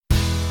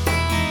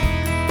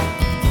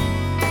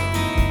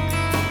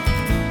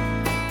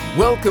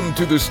Welcome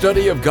to the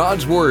study of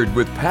God's Word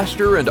with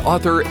pastor and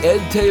author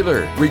Ed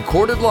Taylor,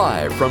 recorded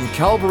live from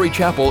Calvary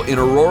Chapel in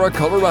Aurora,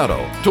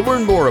 Colorado. To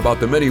learn more about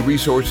the many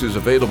resources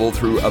available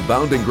through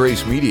Abounding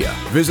Grace Media,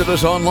 visit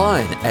us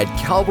online at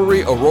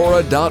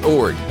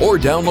calvaryaurora.org or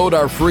download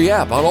our free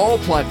app on all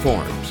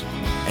platforms.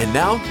 And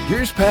now,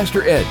 here's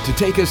Pastor Ed to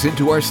take us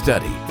into our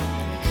study.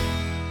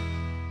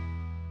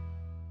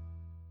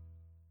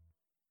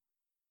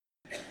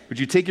 Would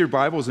you take your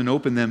Bibles and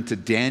open them to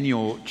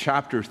Daniel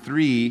chapter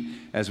 3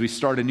 as we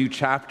start a new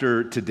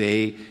chapter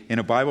today in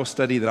a Bible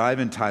study that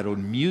I've entitled,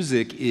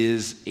 Music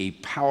is a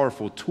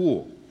Powerful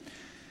Tool.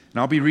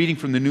 And I'll be reading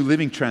from the New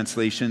Living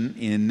Translation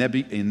in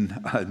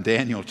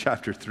Daniel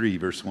chapter 3,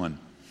 verse 1.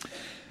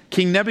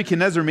 King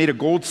Nebuchadnezzar made a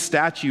gold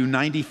statue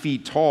 90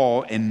 feet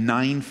tall and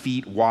 9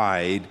 feet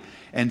wide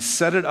and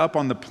set it up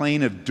on the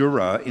plain of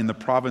Dura in the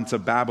province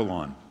of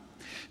Babylon.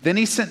 Then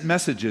he sent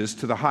messages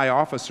to the high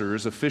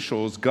officers,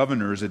 officials,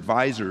 governors,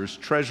 advisors,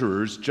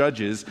 treasurers,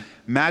 judges,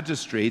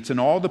 magistrates,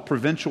 and all the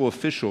provincial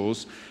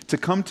officials to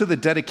come to the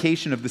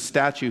dedication of the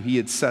statue he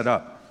had set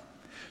up.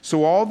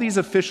 So all these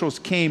officials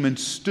came and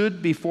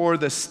stood before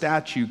the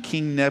statue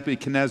King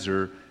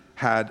Nebuchadnezzar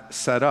had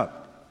set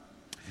up.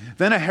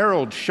 Then a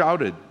herald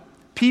shouted,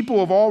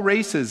 "People of all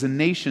races and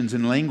nations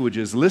and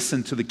languages,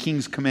 listen to the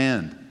king's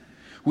command.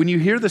 When you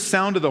hear the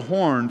sound of the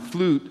horn,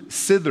 flute,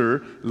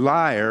 zither,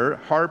 lyre,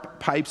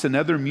 harp, pipes, and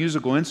other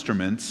musical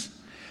instruments,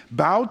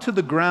 bow to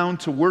the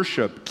ground to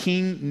worship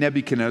King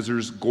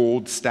Nebuchadnezzar's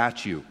gold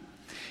statue.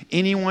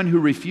 Anyone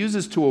who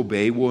refuses to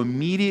obey will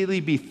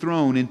immediately be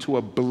thrown into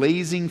a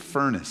blazing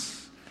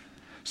furnace."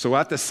 So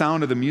at the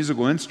sound of the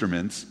musical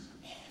instruments,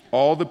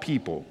 all the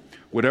people,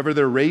 whatever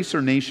their race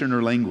or nation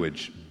or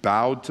language,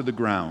 bowed to the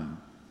ground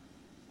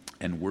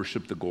and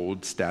worshiped the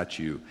gold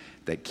statue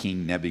that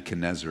King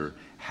Nebuchadnezzar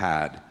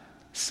had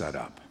set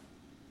up.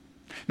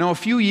 Now, a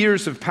few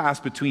years have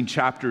passed between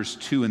chapters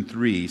 2 and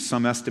 3.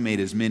 Some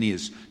estimate as many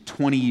as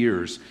 20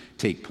 years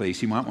take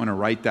place. You might want to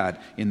write that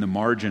in the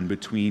margin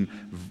between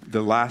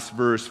the last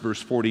verse,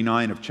 verse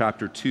 49 of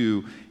chapter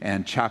 2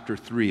 and chapter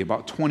 3.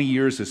 About 20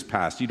 years has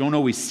passed. You don't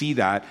always see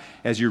that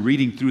as you're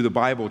reading through the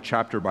Bible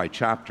chapter by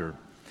chapter.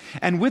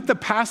 And with the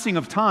passing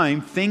of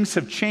time, things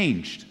have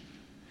changed.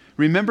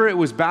 Remember, it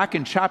was back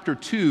in chapter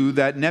 2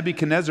 that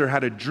Nebuchadnezzar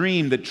had a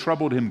dream that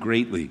troubled him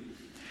greatly.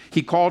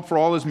 He called for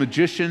all his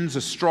magicians,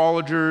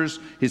 astrologers,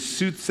 his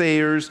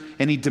soothsayers,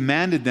 and he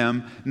demanded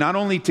them not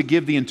only to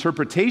give the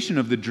interpretation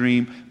of the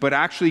dream, but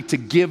actually to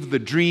give the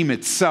dream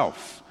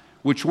itself,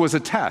 which was a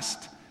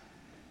test.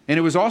 And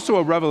it was also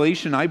a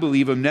revelation, I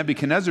believe, of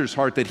Nebuchadnezzar's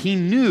heart that he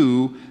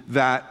knew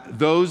that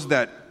those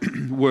that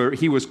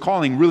he was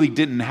calling really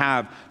didn't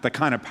have the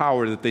kind of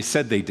power that they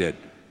said they did.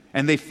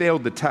 And they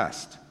failed the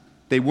test.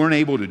 They weren't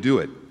able to do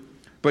it.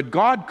 But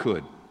God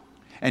could.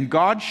 And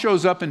God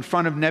shows up in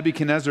front of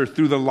Nebuchadnezzar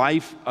through the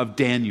life of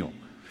Daniel.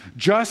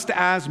 Just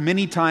as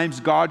many times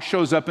God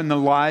shows up in the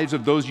lives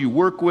of those you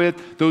work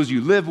with, those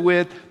you live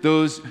with,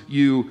 those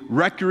you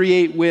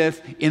recreate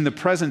with, in the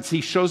presence,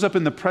 he shows up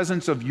in the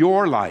presence of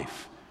your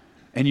life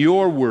and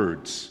your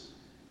words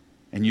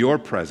and your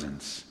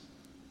presence.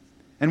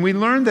 And we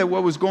learned that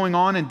what was going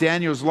on in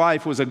Daniel's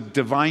life was a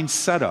divine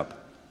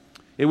setup.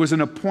 It was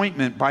an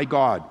appointment by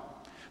God.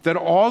 That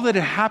all that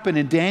had happened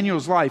in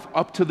Daniel's life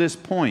up to this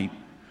point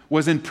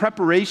was in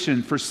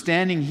preparation for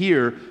standing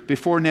here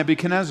before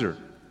Nebuchadnezzar.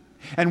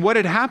 And what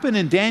had happened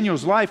in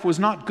Daniel's life was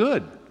not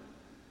good.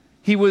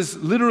 He was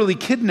literally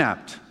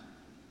kidnapped,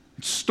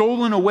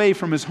 stolen away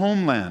from his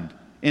homeland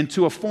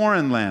into a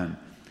foreign land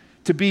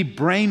to be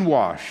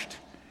brainwashed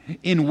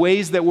in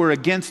ways that were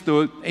against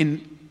the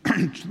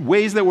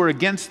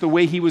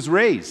way he was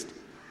raised,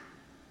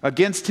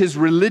 against his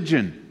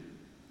religion,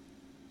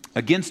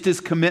 against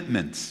his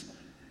commitments.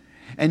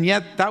 And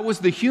yet that was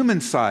the human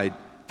side.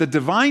 The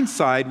divine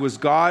side was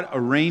God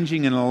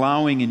arranging and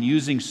allowing and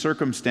using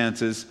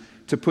circumstances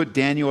to put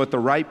Daniel at the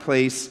right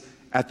place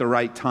at the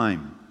right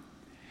time.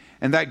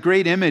 And that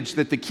great image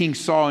that the king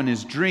saw in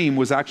his dream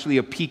was actually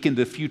a peek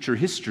into future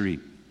history.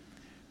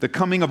 The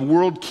coming of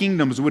world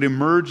kingdoms would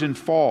emerge and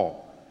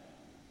fall.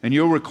 And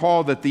you'll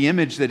recall that the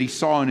image that he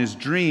saw in his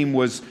dream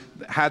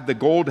had the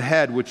gold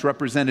head, which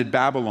represented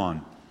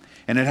Babylon.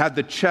 And it had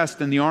the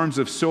chest and the arms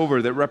of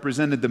silver that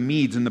represented the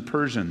Medes and the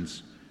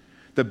Persians.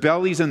 The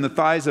bellies and the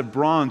thighs of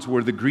bronze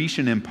were the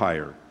Grecian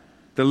Empire.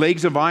 The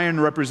legs of iron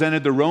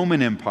represented the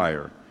Roman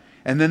Empire.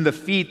 And then the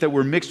feet that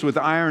were mixed with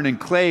iron and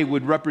clay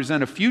would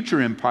represent a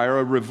future empire,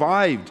 a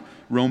revived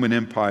Roman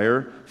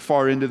Empire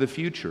far into the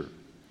future.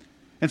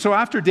 And so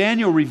after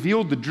Daniel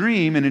revealed the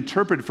dream and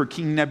interpreted for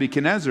King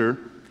Nebuchadnezzar,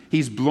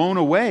 he's blown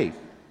away,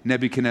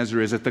 Nebuchadnezzar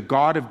is, at the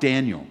God of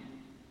Daniel.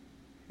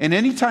 And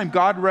anytime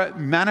God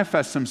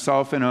manifests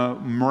himself in a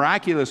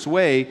miraculous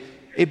way,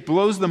 it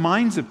blows the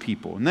minds of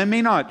people. And they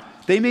may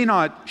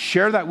not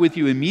share that with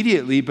you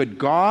immediately, but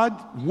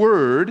God's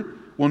word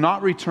will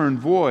not return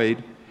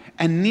void,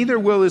 and neither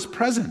will his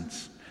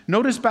presence.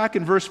 Notice back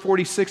in verse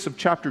 46 of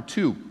chapter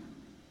 2,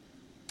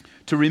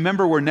 to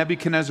remember where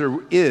Nebuchadnezzar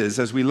is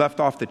as we left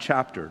off the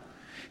chapter.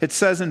 It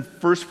says in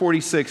verse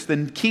 46,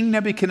 then King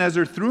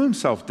Nebuchadnezzar threw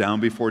himself down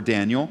before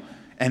Daniel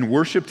and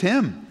worshiped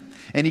him.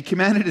 And he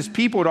commanded his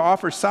people to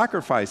offer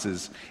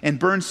sacrifices and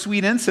burn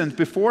sweet incense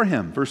before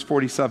him. Verse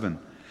 47.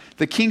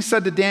 The king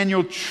said to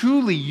Daniel,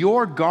 truly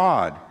your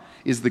God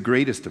is the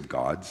greatest of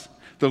gods,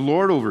 the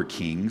Lord over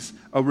kings,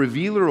 a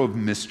revealer of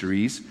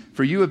mysteries,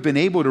 for you have been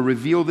able to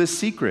reveal this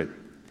secret.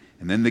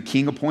 And then the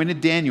king appointed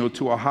Daniel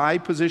to a high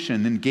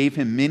position and gave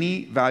him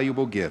many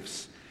valuable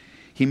gifts.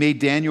 He made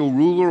Daniel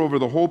ruler over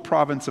the whole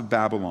province of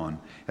Babylon,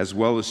 as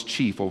well as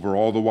chief over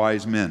all the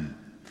wise men.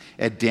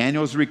 At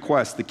Daniel's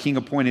request, the king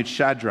appointed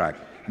Shadrach,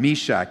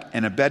 Meshach,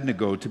 and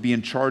Abednego to be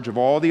in charge of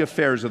all the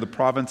affairs of the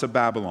province of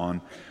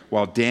Babylon,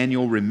 while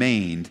Daniel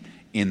remained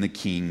in the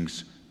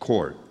king's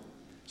court.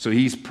 So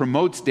he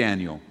promotes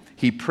Daniel.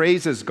 He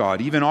praises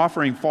God, even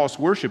offering false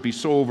worship. He's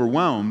so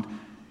overwhelmed.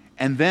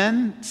 And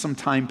then some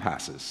time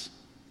passes,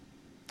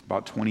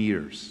 about 20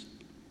 years.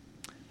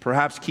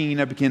 Perhaps King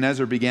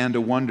Nebuchadnezzar began to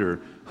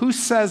wonder, who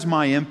says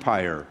my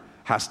empire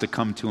has to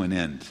come to an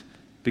end?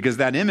 Because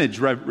that image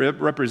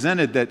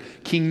represented that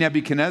King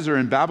Nebuchadnezzar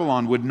in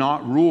Babylon would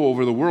not rule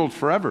over the world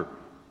forever.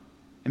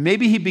 And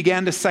maybe he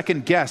began to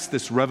second guess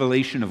this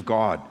revelation of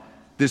God,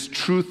 this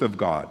truth of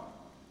God.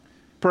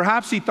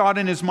 Perhaps he thought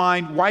in his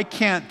mind, why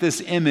can't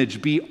this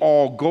image be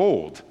all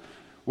gold?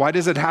 Why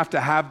does it have to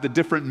have the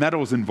different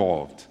metals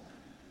involved?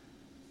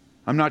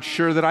 I'm not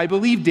sure that I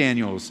believe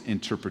Daniel's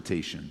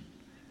interpretation.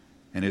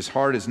 And his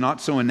heart is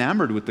not so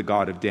enamored with the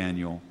God of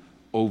Daniel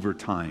over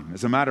time.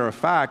 As a matter of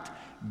fact,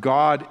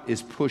 God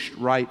is pushed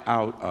right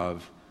out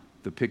of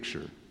the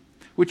picture.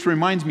 Which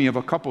reminds me of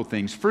a couple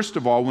things. First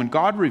of all, when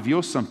God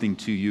reveals something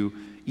to you,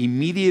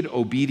 immediate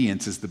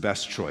obedience is the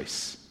best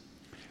choice.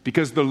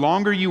 Because the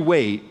longer you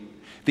wait,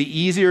 the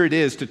easier it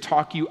is to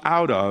talk you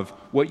out of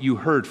what you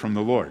heard from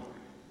the Lord.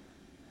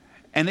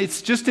 And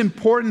it's just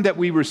important that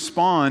we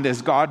respond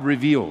as God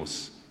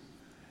reveals.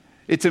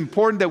 It's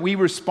important that we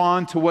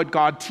respond to what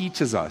God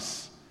teaches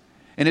us.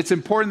 And it's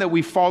important that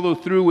we follow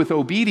through with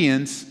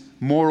obedience,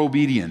 more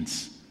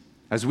obedience.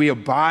 As we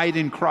abide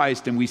in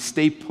Christ and we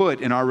stay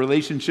put in our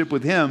relationship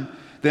with Him,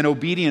 then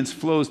obedience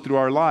flows through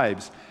our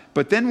lives.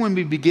 But then when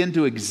we begin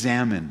to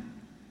examine,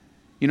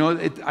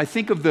 I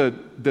think of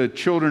the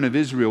children of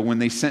Israel when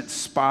they sent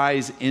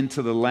spies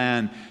into the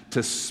land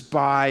to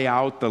spy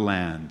out the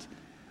land.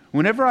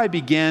 Whenever I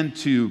began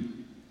to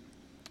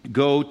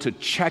go to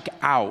check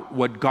out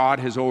what God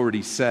has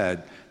already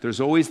said, there's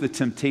always the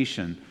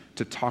temptation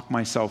to talk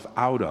myself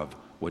out of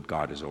what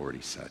God has already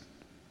said.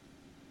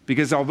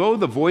 Because although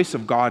the voice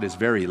of God is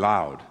very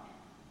loud,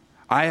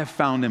 I have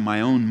found in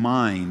my own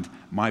mind,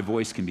 my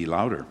voice can be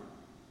louder.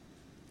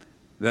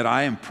 That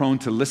I am prone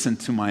to listen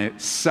to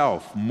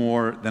myself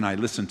more than I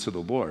listen to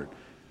the Lord,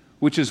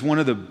 which is one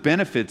of the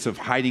benefits of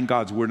hiding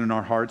God's word in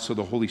our hearts, so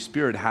the Holy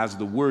Spirit has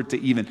the word to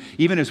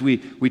even as we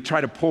try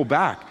to pull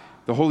back,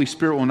 the Holy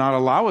Spirit will not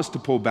allow us to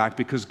pull back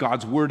because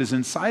God's word is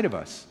inside of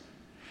us.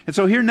 And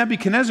so here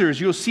Nebuchadnezzar,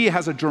 as you'll see,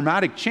 has a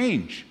dramatic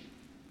change.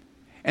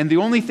 And the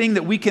only thing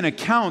that we can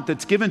account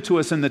that's given to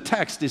us in the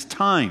text is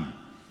time,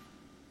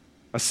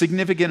 a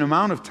significant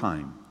amount of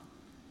time.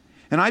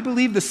 And I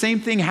believe the same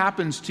thing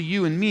happens to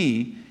you and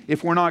me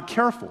if we're not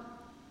careful.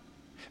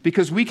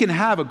 Because we can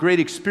have a great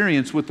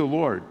experience with the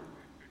Lord.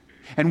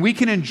 And we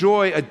can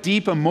enjoy a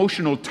deep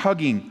emotional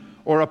tugging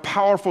or a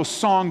powerful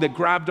song that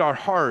grabbed our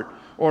heart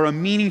or a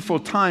meaningful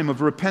time of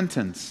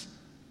repentance.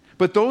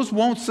 But those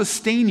won't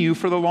sustain you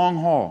for the long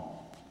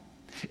haul.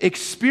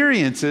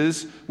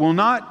 Experiences will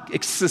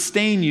not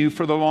sustain you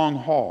for the long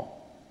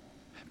haul.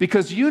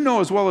 Because you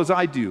know as well as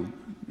I do,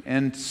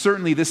 and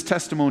certainly this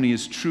testimony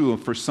is true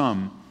for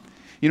some.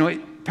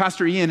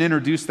 Pastor Ian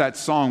introduced that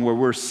song where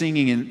we're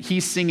singing and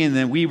he's singing and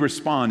then we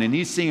respond and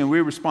he's singing and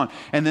we respond.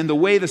 And then the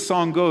way the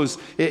song goes,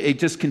 it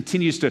just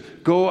continues to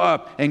go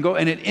up and go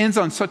and it ends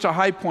on such a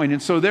high point.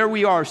 And so there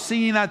we are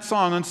singing that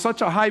song on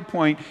such a high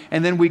point,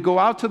 and then we go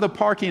out to the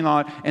parking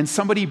lot and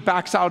somebody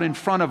backs out in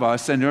front of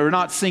us and we're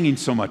not singing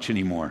so much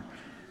anymore.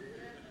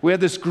 We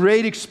had this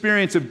great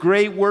experience of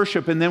great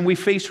worship, and then we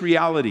face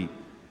reality.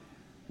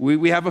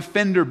 We have a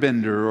fender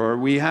bender, or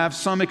we have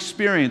some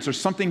experience, or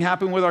something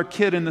happened with our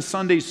kid in the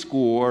Sunday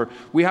school, or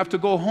we have to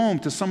go home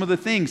to some of the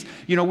things.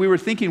 We were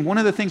thinking, one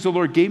of the things the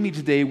Lord gave me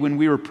today when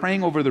we were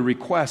praying over the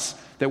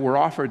requests that were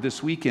offered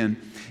this weekend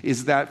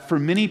is that for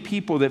many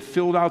people that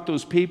filled out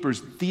those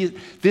papers,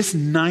 this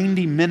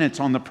 90 minutes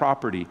on the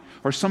property,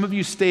 or some of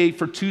you stayed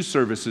for 2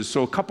 services,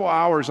 so a couple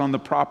hours on the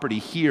property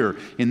here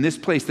in this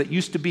place that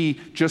used to be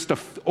just an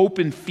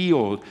open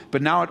field,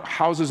 but now it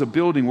houses a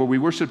building where we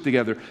worship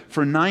together.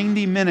 For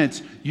 90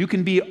 minutes, you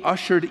can be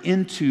ushered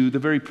into the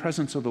very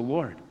presence of the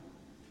Lord.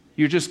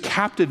 You're just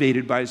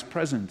captivated by His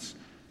presence,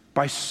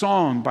 by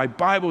song, by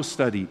Bible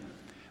study,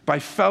 by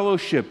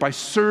fellowship, by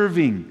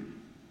serving.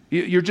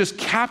 You're just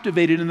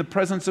captivated in the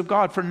presence of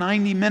God for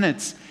 90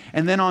 minutes.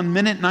 And then on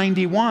minute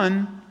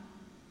 91,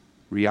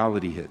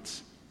 reality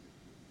hits.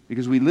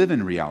 Because we live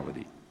in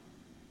reality.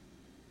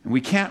 And we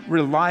can't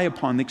rely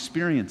upon the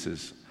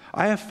experiences.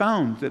 I have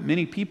found that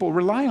many people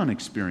rely on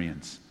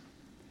experience.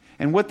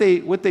 And what they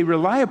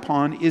rely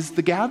upon is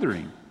the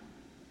gathering.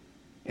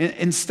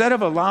 Instead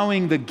of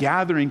allowing the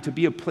gathering to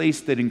be a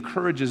place that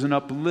encourages and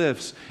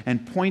uplifts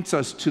and points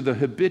us to the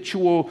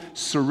habitual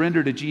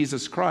surrender to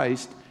Jesus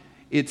Christ,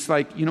 it's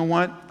like, you know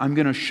what? I'm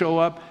going to show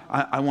up.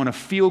 I want to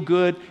feel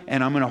good,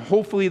 and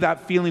hopefully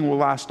that feeling will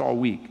last all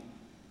week.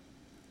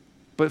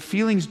 But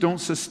feelings don't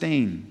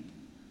sustain.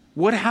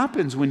 What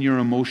happens when your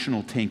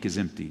emotional tank is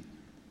empty?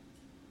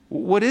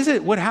 What is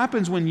it? What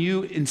happens when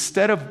you,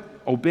 instead of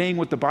obeying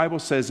what the Bible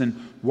says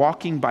and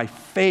walking by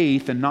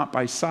faith and not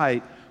by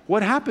sight,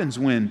 what happens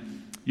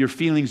when your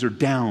feelings are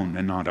down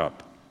and not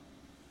up?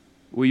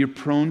 Well, you're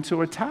prone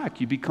to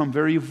attack. You become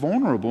very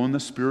vulnerable in the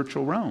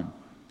spiritual realm.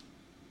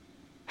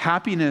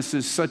 Happiness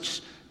is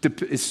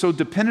so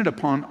dependent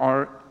upon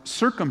our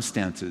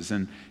circumstances.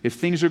 And if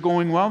things are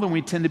going well, then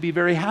we tend to be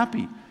very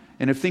happy.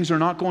 And if things are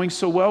not going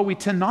so well, we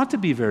tend not to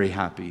be very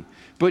happy.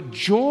 But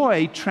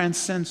joy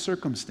transcends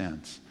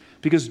circumstance,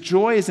 because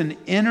joy is an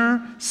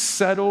inner,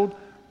 settled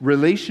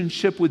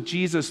relationship with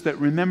Jesus that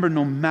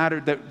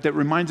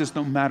reminds us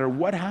no matter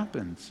what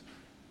happens,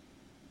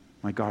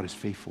 my God is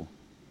faithful.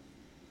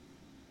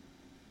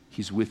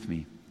 He's with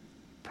me.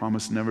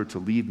 Promised never to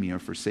leave me or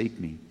forsake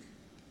me.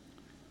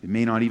 It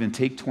may not even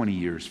take 20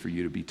 years for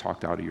you to be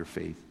talked out of your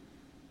faith.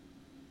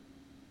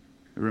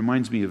 It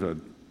reminds me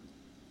of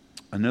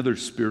another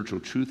spiritual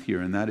truth here,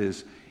 and that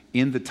is,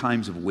 in the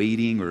times of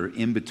waiting or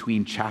in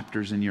between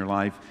chapters in your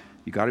life,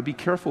 you got to be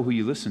careful who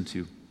you listen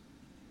to.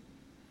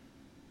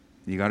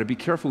 You got to be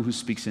careful who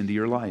speaks into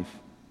your life.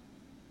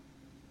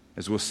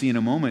 As we'll see in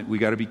a moment, we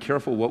got to be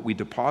careful what we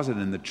deposit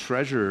in the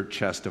treasure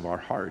chest of our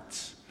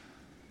hearts,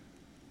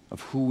 of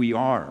who we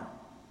are,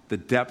 the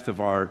depth of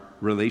our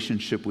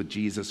relationship with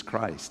Jesus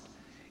Christ.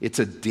 It's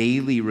a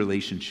daily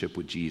relationship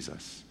with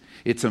Jesus.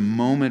 It's a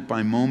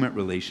moment-by-moment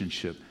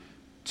relationship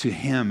to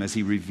Him as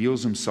He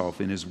reveals Himself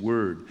in His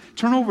Word.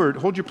 Turn over,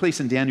 hold your place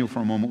in Daniel for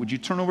a moment. Would you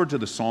turn over to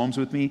the Psalms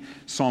with me?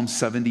 Psalm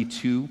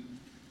 72.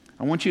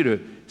 I want you to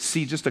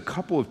see just a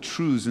couple of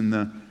truths in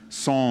the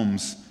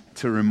Psalms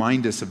to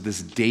remind us of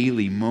this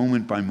daily,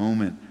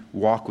 moment-by-moment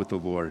walk with the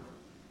Lord.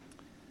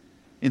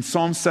 In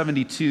Psalm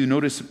 72,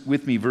 notice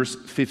with me verse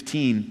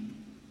 15.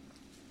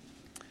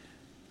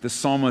 The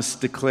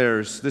psalmist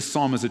declares, this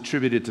psalm is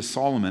attributed to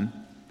Solomon,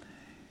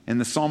 and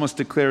the psalmist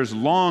declares,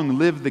 "Long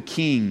live the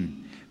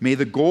king. May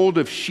the gold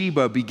of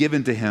Sheba be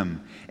given to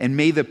him, and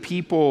may the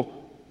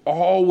people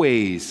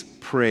always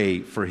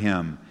pray for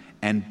him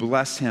and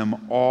bless him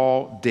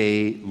all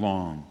day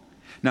long."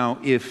 Now,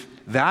 if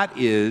that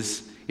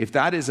is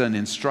an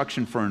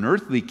instruction for an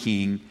earthly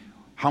king,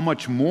 how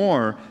much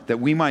more that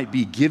we might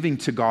be giving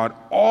to God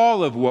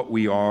all of what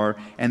we are,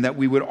 and that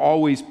we would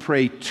always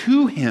pray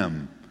to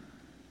Him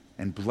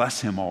and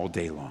bless Him all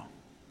day long.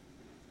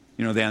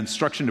 You know, the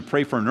instruction to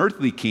pray for an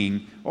earthly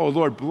king, oh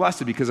Lord,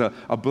 bless it, because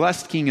a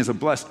blessed king is a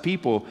blessed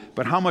people.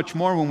 But how much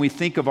more when we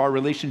think of our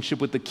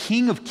relationship with the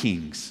King of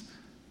Kings,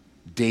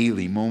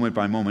 daily, moment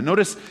by moment.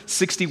 Notice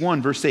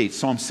 61, verse 8,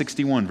 Psalm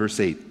 61, verse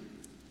 8.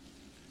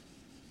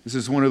 This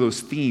is one of those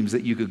themes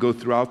that you could go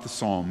throughout the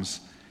Psalms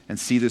and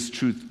see this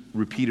truth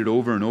repeated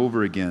over and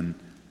over again,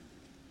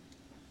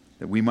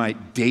 that we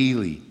might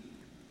daily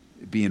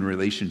be in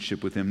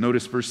relationship with Him.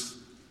 Notice verse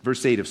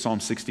 8 of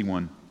Psalm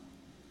 61.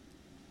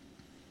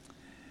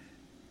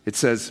 It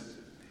says,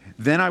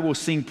 "Then I will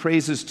sing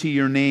praises to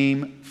your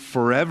name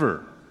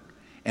forever,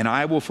 and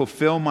I will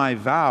fulfill my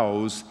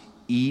vows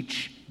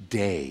each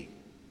day."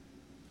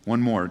 One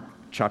more,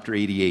 chapter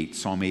 88,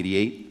 Psalm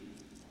 88.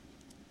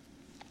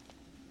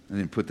 And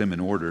then put them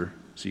in order,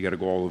 so you got to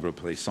go all over the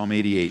place. Psalm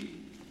 88,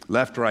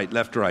 left,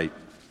 right,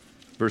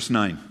 verse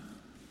 9.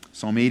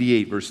 Psalm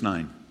 88, verse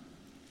 9.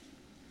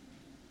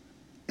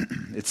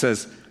 It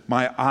says,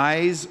 "My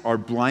eyes are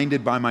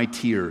blinded by my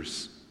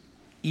tears.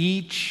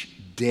 Each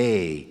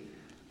day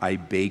I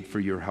beg for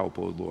your help,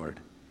 O Lord,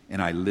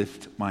 and I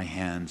lift my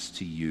hands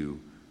to you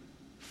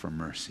for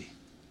mercy."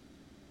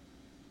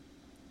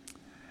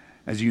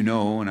 As you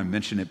know, and I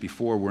mentioned it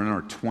before, we're in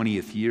our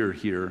 20th year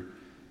here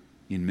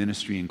in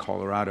ministry in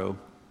Colorado,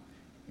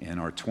 and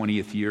our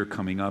 20th year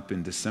coming up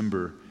in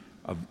December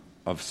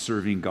of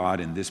serving God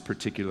in this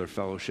particular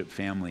fellowship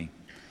family.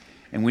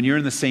 And when you're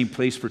in the same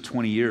place for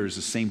 20 years,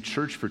 the same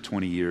church for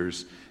 20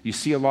 years, you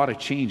see a lot of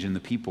change in the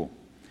people.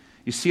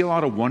 You see a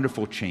lot of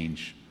wonderful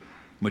change.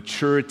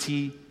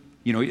 Maturity,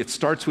 you know, it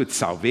starts with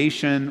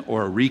salvation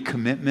or a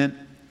recommitment,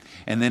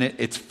 and then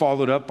it's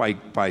followed up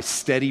by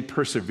steady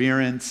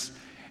perseverance,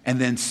 and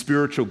then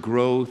spiritual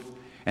growth,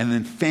 and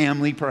then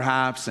family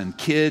perhaps, and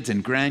kids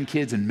and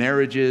grandkids and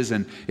marriages.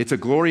 And it's a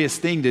glorious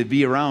thing to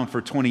be around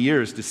for 20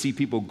 years, to see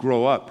people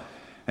grow up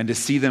and to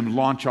see them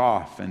launch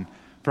off and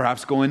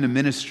perhaps go into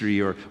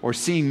ministry, or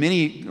seeing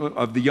many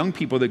of the young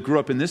people that grew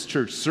up in this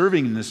church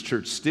serving in this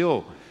church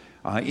still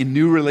in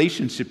new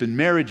relationship and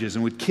marriages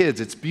and with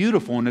kids. It's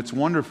beautiful and it's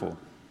wonderful.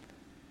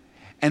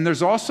 And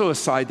there's also a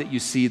side that you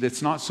see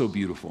that's not so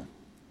beautiful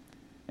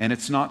and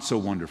it's not so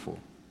wonderful.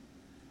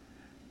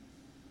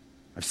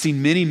 I've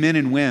seen many men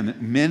and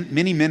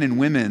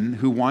women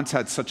who once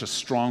had such a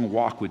strong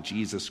walk with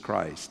Jesus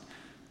Christ,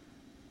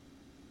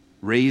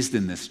 raised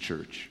in this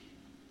church,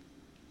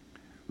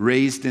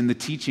 raised in the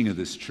teaching of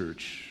this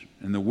church,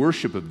 and the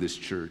worship of this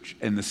church,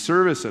 and the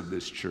service of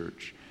this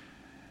church.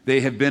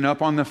 They have been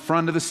up on the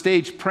front of the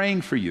stage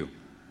praying for you.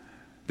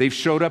 They've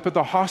showed up at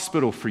the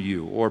hospital for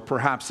you, or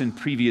perhaps in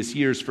previous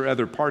years for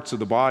other parts of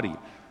the body.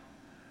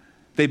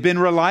 They've been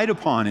relied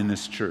upon in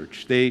this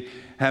church. They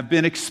have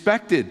been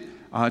expected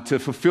to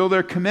fulfill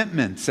their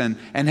commitments and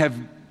have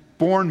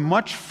borne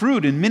much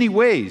fruit in many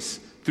ways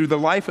through the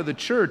life of the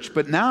church,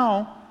 but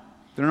now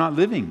they're not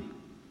living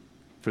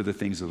for the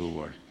things of the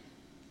Lord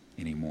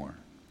anymore.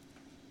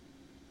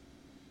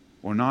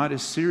 Or not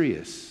as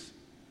serious,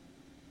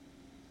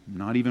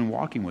 not even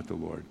walking with the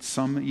Lord,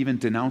 some even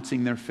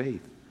denouncing their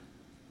faith.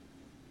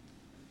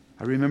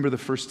 I remember the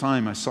first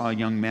time I saw a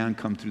young man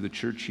come through the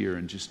church here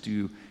and just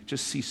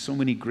see so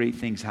many great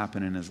things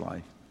happen in his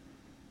life.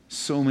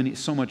 So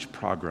much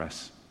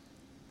progress.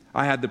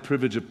 I had the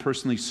privilege of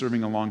personally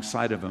serving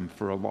alongside of him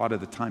for a lot of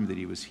the time that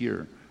he was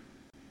here.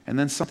 And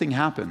then something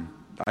happened.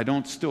 I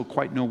don't still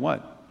quite know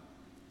what.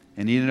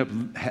 And he ended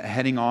up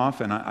heading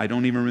off, and I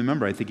don't even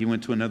remember. I think he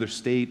went to another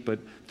state, but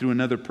through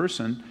another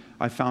person,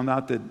 I found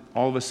out that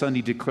all of a sudden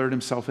he declared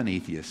himself an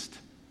atheist.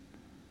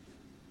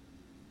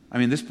 I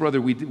mean, this brother,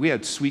 we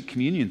had sweet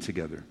communion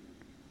together.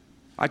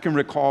 I can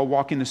recall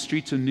walking the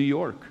streets of New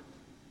York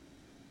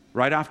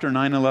right after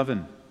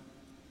 9/11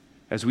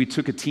 as we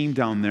took a team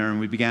down there and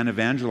we began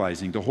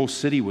evangelizing. The whole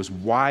city was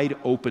wide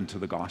open to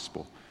the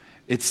gospel.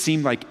 It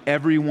seemed like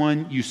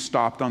everyone you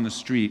stopped on the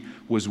street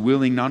was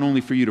willing not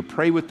only for you to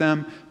pray with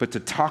them, but to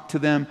talk to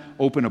them,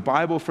 open a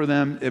Bible for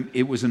them.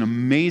 It was an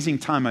amazing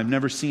time. I've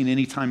never seen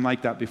any time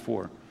like that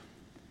before.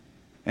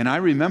 And I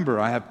remember,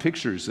 I have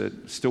pictures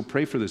that still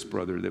pray for this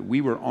brother, that we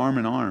were arm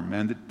in arm,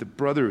 and the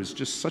brother is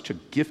just such a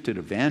gifted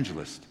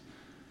evangelist.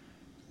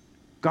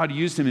 God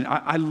used him, and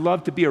I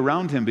loved to be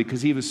around him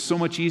because he was so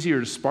much easier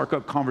to spark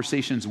up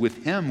conversations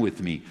with him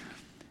with me.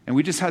 And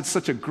we just had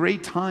such a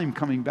great time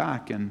coming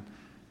back, and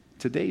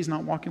today he's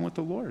not walking with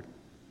the Lord.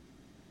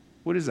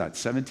 What is that,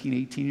 17,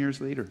 18 years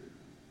later?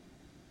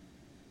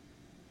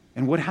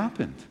 And what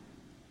happened?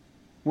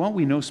 Well,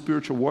 we know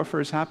spiritual warfare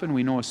has happened.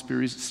 We know a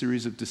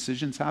series of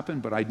decisions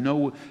happened, but I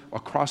know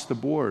across the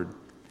board,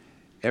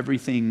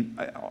 everything,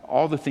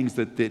 all the things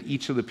that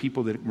each of the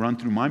people that run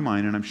through my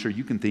mind, and I'm sure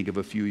you can think of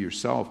a few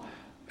yourself,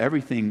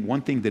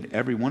 one thing that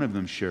every one of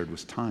them shared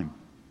was time.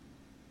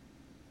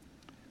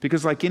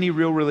 Because like any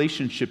real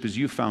relationship, as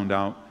you found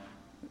out,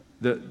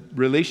 the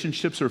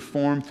relationships are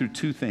formed through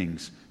two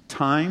things: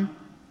 time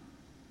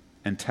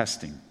and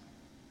testing.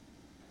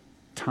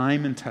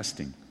 Time and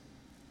testing.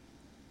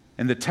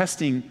 And the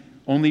testing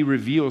only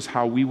reveals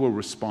how we will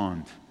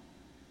respond.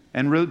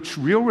 And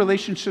real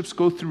relationships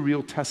go through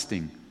real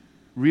testing,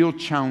 real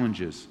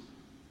challenges.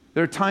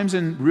 There are times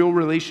in real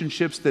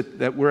relationships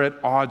that we're at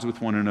odds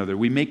with one another.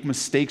 We make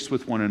mistakes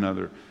with one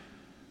another.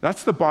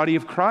 That's the body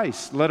of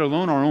Christ, let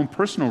alone our own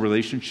personal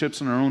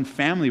relationships and our own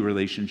family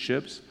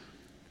relationships.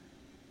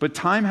 But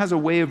time has a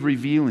way of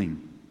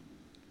revealing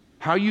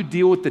how you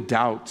deal with the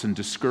doubts and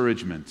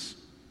discouragements.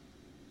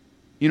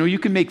 You know, you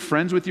can make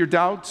friends with your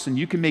doubts, and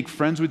you can make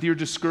friends with your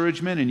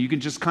discouragement, and you can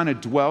just kind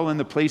of dwell in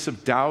the place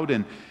of doubt.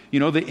 And, you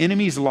know, the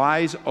enemy's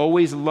lies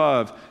always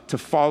love to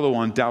follow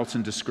on doubts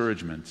and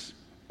discouragements.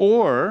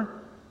 Or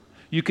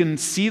you can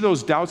see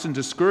those doubts and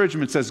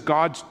discouragements as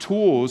God's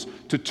tools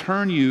to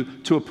turn you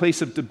to a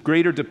place of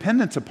greater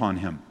dependence upon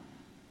Him.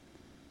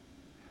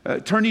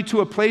 Turn you to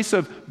a place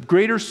of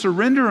greater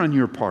surrender on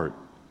your part.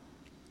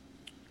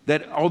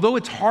 That although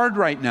it's hard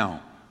right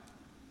now,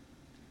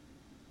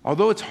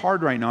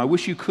 I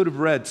wish you could have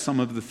read some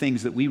of the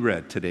things that we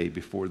read today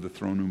before the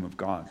throne room of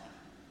God.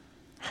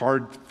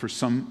 Hard for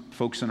some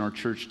folks in our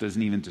church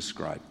doesn't even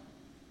describe.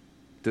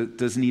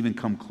 Doesn't even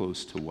come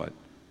close to what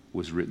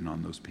was written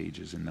on those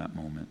pages in that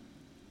moment.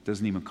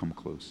 Doesn't even come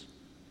close.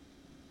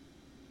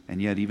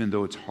 And yet, even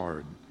though it's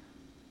hard,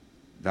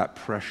 that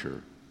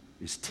pressure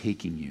is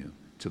taking you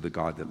to the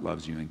God that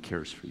loves you and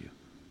cares for you.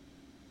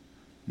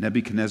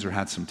 Nebuchadnezzar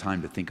had some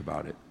time to think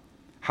about it.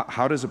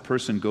 How does a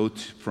person go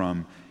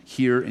from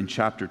here in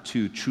chapter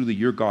 2, truly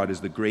your God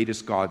is the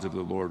greatest gods of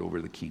the Lord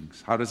over the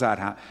kings? How does that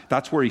happen?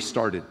 That's where he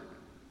started.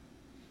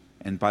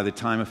 And by the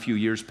time a few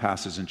years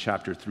passes in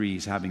chapter 3,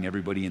 he's having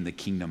everybody in the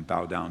kingdom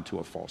bow down to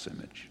a false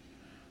image.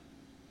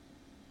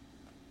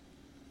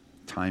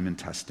 Time and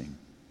testing.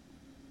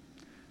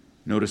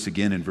 Notice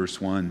again in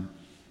verse 1,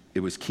 it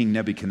was King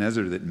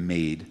Nebuchadnezzar that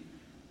made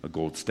a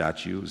gold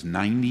statue. It was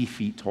 90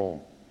 feet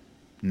tall,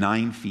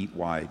 9 feet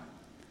wide.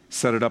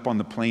 Set it up on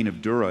the plain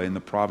of Dura in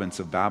the province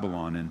of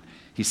Babylon, and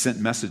he sent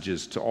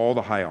messages to all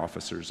the high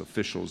officers,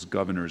 officials,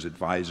 governors,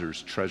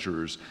 advisors,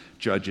 treasurers,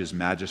 judges,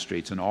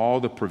 magistrates, and all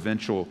the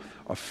provincial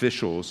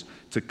officials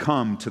to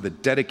come to the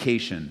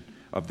dedication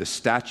of the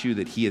statue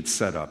that he had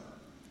set up.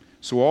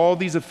 So all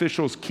these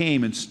officials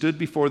came and stood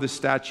before the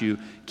statue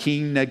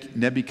King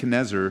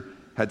Nebuchadnezzar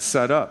had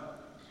set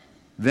up.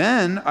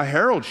 Then a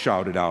herald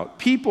shouted out,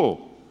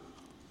 "People,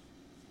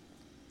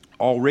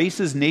 all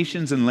races,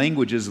 nations, and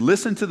languages,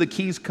 listen to the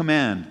king's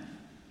command.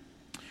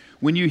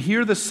 When you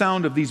hear the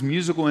sound of these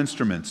musical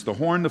instruments, the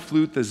horn, the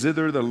flute, the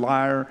zither, the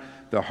lyre,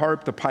 the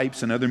harp, the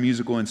pipes, and other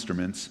musical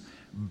instruments,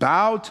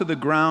 bow to the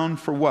ground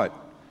for what?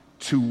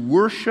 To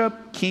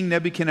worship King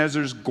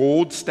Nebuchadnezzar's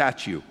gold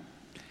statue.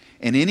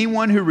 And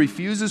anyone who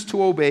refuses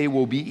to obey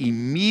will be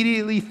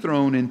immediately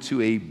thrown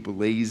into a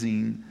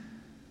blazing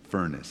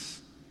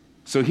furnace.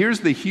 So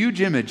here's the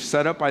huge image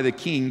set up by the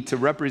king to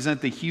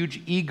represent the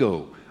huge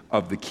ego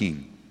of the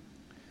king.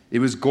 It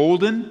was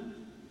golden,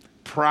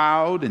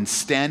 proud, and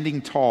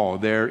standing tall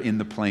there in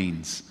the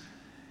plains.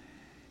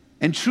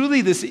 And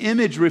truly this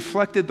image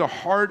reflected the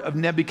heart of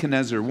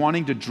Nebuchadnezzar,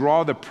 wanting to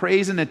draw the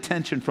praise and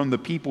attention from the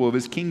people of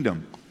his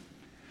kingdom.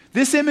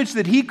 This image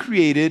that he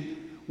created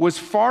was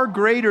far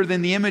greater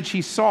than the image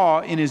he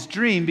saw in his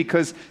dream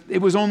because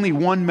it was only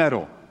one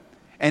metal.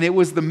 And it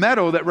was the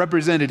metal that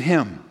represented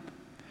him.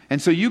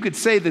 And so you could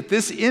say that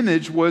this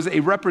image was a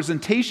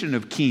representation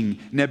of King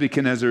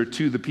Nebuchadnezzar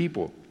to the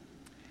people.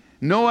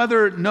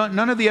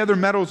 None of the other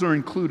metals are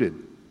included.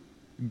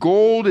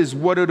 Gold is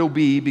what it'll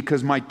be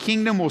because my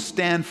kingdom will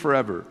stand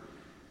forever.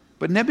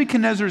 But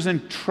Nebuchadnezzar's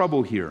in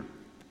trouble here.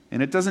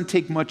 And it doesn't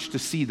take much to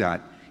see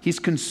that. He's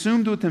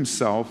consumed with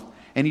himself.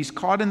 And he's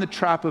caught in the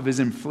trap of his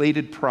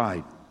inflated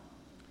pride.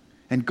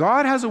 And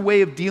God has a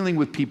way of dealing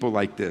with people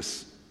like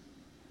this.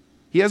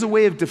 He has a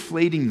way of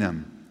deflating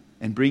them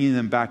and bringing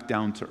them back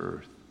down to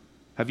earth.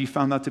 Have you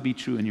found that to be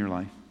true in your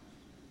life?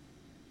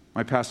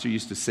 My pastor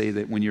used to say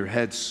that when your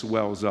head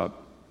swells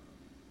up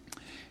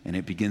and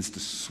it begins to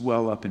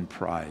swell up in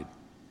pride,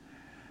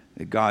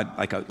 that God,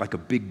 like a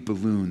big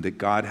balloon, that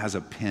God has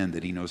a pen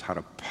that he knows how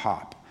to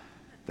pop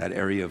that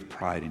area of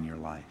pride in your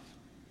life.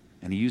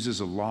 And he uses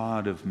a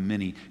lot of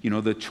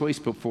the choice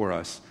before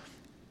us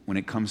when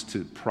it comes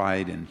to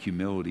pride and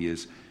humility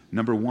is,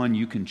 number one,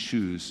 you can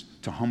choose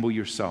to humble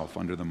yourself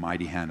under the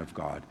mighty hand of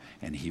God,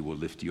 and he will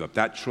lift you up.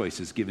 That choice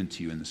is given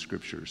to you in the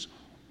scriptures.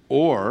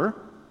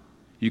 Or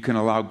you can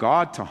allow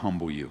God to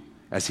humble you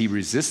as he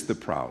resists the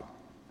proud,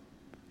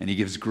 and he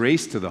gives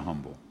grace to the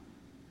humble.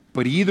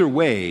 But either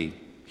way,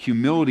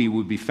 humility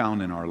would be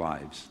found in our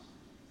lives.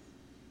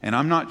 And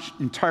I'm not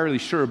entirely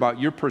sure about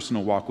your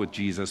personal walk with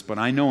Jesus, but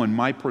I know in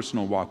my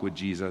personal walk with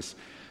Jesus,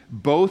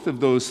 both of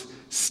those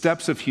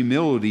steps of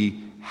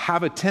humility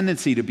have a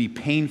tendency to be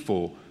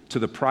painful to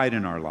the pride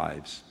in our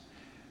lives.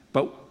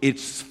 But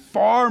it's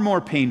far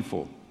more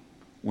painful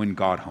when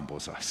God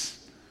humbles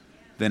us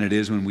than it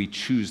is when we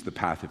choose the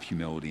path of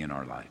humility in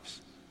our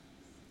lives.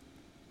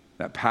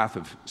 That path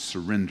of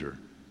surrender.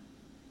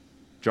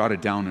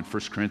 Jotted down in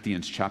 1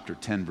 Corinthians chapter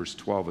 10, verse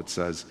 12, it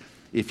says,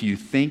 if you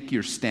think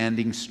you're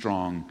standing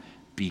strong,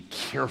 be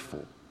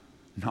careful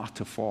not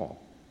to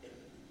fall.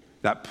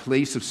 That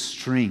place of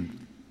strength.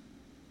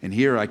 And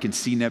here I can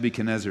see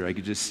Nebuchadnezzar. I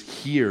could just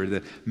hear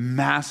the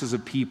masses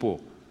of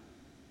people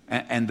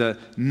and the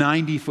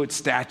 90-foot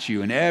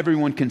statue, and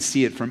everyone can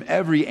see it from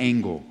every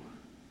angle.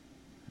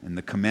 And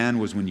the command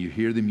was, when you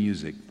hear the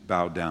music,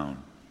 bow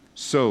down.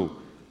 So,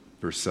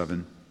 verse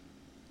 7,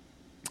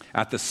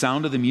 at the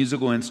sound of the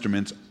musical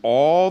instruments,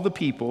 all the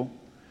people,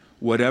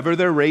 whatever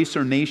their race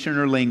or nation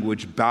or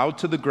language, bowed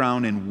to the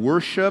ground and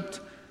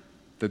worshiped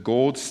the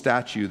gold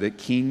statue that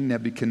King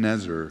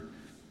Nebuchadnezzar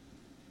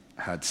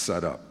had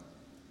set up.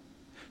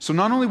 So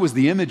not only was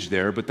the image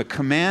there, but the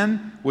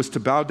command was to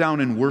bow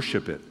down and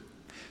worship it.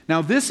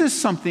 Now this is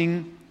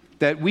something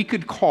that we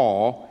could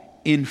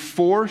call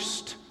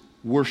enforced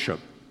worship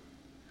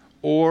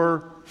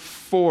or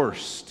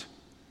forced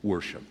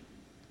worship.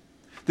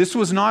 This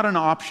was not an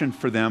option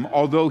for them,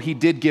 although he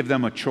did give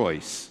them a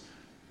choice.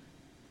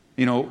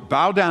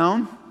 Bow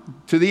down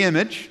to the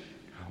image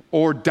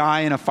or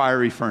die in a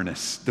fiery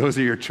furnace. Those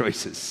are your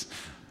choices.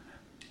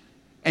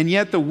 And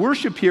yet the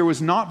worship here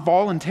was not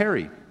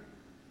voluntary.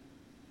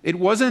 It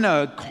wasn't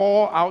a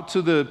call out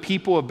to the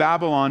people of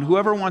Babylon.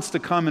 Whoever wants to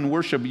come and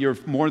worship, you're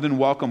more than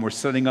welcome. We're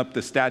setting up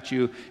the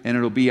statue and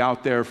it'll be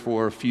out there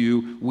for a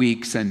few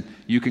weeks and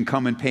you can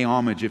come and pay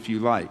homage if you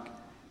like.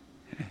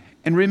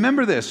 And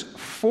remember this,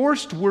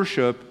 forced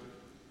worship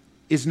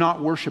is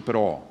not worship at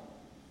all.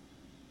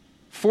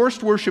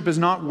 Forced worship is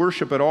not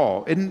worship at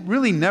all. It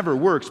really never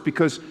works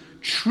because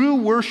true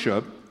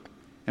worship,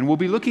 and we'll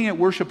be looking at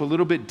worship a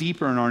little bit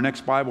deeper in our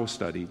next Bible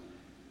study,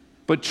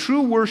 but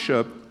true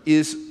worship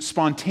is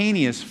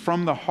spontaneous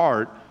from the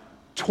heart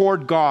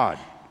toward God.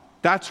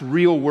 That's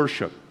real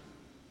worship.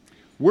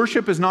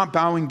 Worship is not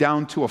bowing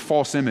down to a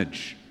false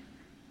image.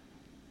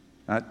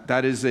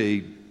 That is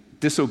a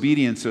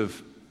disobedience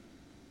of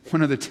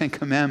one of the 10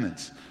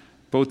 commandments,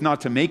 both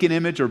not to make an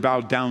image or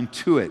bow down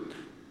to it.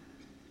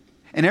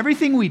 And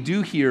everything we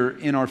do here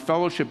in our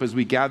fellowship as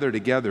we gather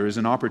together is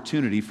an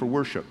opportunity for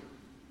worship.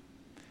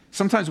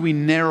 Sometimes we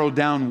narrow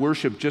down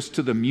worship just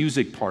to the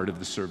music part of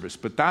the service,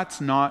 but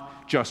that's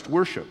not just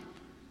worship.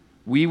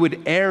 We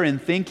would err in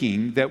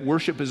thinking that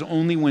worship is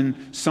only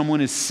when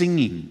someone is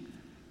singing.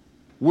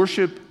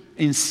 Worship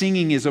in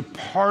singing is a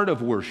part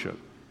of worship.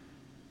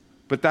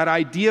 But that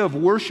idea of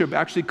worship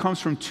actually comes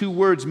from two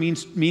words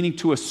meaning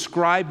to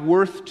ascribe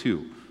worth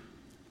to.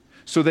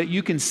 So that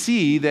you can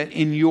see that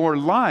in your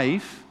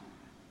life,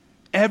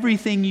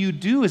 Everything you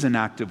do is an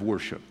act of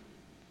worship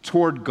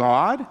toward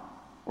God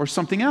or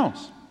something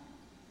else.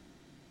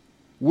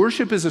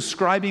 Worship is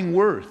ascribing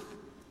worth.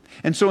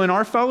 And so in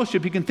our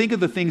fellowship, you can think of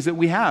the things that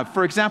we have.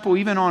 For example,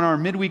 even on our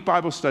midweek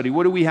Bible study,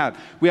 what do we have?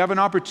 We have an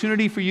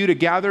opportunity for you to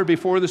gather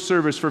before the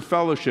service for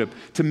fellowship,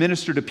 to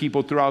minister to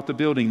people throughout the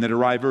building that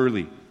arrive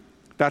early.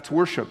 That's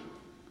worship.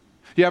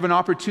 You have an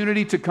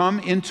opportunity to come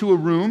into a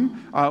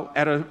room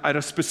at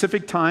a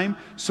specific time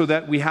so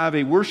that we have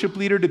a worship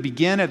leader to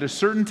begin at a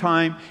certain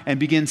time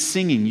and begin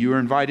singing. You are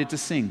invited to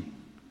sing.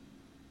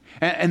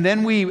 And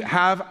then we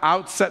have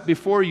outset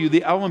before you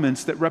the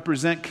elements that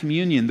represent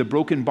communion, the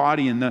broken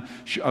body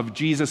of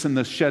Jesus and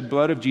the shed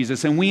blood of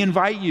Jesus. And we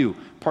invite you,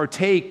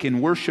 partake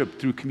in worship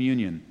through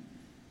communion.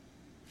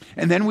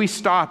 And then we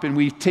stop and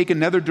we take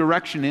another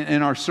direction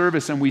in our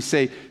service and we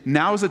say,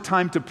 now's the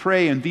time to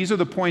pray. And these are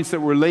the points that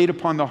were laid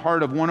upon the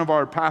heart of one of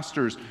our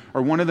pastors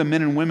or one of the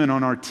men and women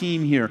on our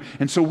team here.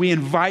 And so we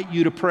invite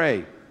you to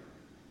pray.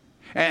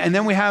 And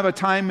then we have a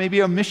time,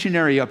 maybe a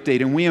missionary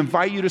update, and we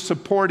invite you to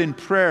support in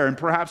prayer and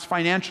perhaps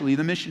financially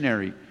the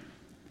missionary.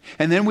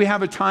 And then we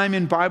have a time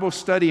in Bible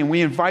study, and we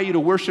invite you to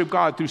worship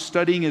God through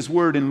studying His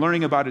Word and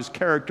learning about His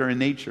character and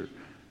nature.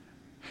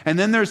 And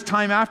then there's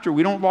time after.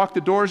 We don't lock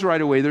the doors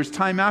right away. There's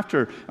time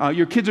after.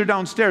 Your kids are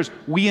downstairs.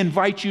 We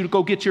invite you to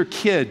go get your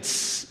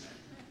kids.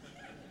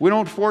 We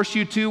don't force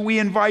you to. We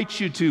invite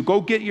you to.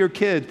 Go get your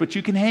kids, but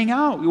you can hang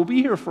out. You'll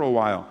be here for a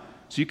while.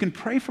 So you can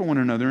pray for one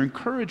another,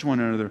 encourage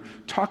one another,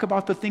 talk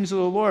about the things of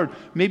the Lord,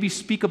 maybe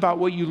speak about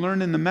what you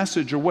learned in the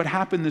message or what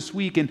happened this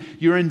week, and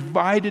you're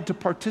invited to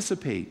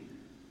participate.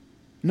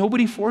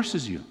 Nobody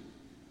forces you.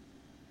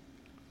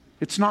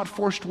 It's not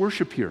forced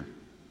worship here.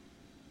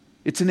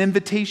 It's an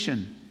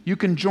invitation. You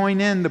can join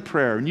in the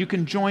prayer, and you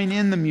can join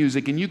in the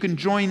music, and you can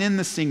join in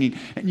the singing,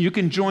 and you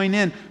can join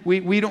in.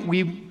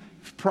 We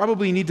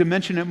probably need to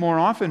mention it more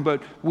often,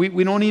 but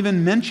we don't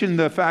even mention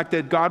the fact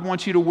that God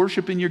wants you to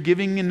worship in your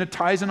giving in the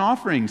tithes and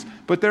offerings.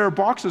 But there are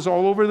boxes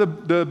all over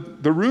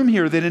the room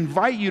here that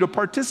invite you to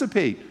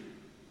participate.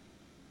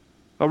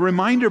 A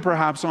reminder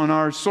perhaps on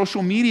our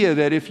social media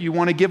that if you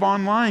want to give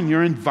online,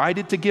 you're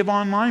invited to give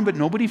online, but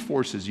nobody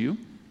forces you.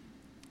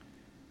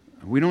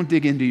 We don't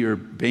dig into your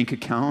bank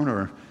account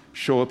or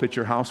show up at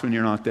your house when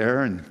you're not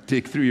there and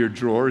dig through your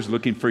drawers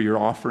looking for your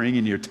offering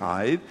and your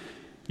tithe.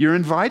 You're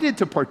invited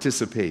to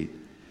participate.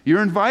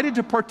 You're invited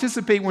to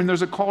participate when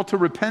there's a call to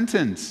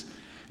repentance.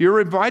 You're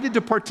invited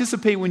to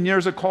participate when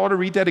there's a call to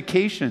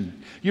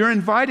rededication. You're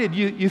invited.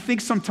 You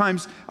think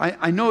sometimes,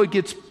 I know it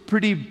gets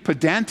pretty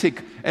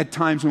pedantic at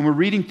times when we're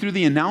reading through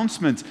the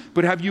announcements,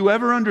 but have you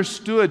ever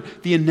understood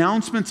the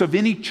announcements of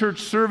any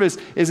church service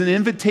as an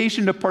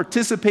invitation to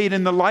participate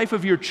in the life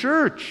of your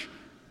church,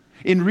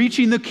 in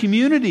reaching the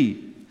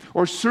community,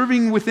 or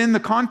serving within the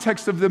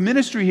context of the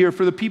ministry here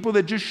for the people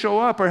that just show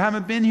up or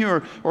haven't been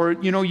here, or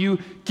you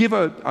give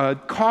a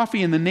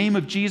coffee in the name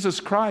of Jesus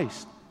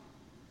Christ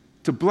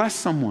to bless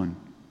someone,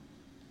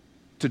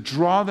 to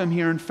draw them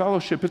here in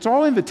fellowship. It's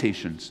all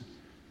invitations.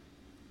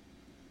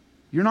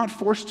 You're not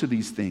forced to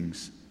these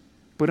things,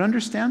 but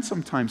understand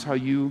sometimes how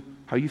you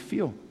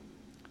feel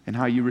and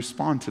how you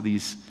respond to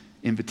these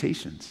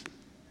invitations.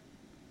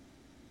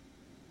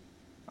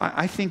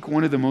 I think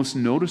one of the most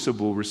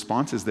noticeable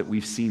responses that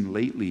we've seen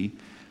lately,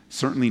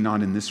 certainly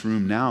not in this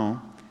room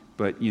now,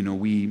 but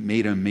we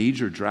made a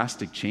major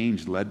drastic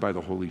change led by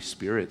the Holy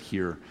Spirit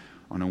here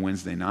on a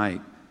Wednesday night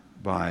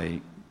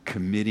by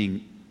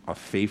committing a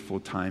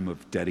faithful time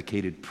of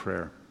dedicated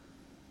prayer.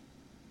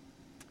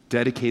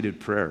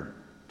 Dedicated prayer.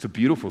 It's a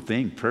beautiful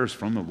thing. Prayer's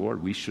from the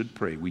Lord. We should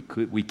pray. We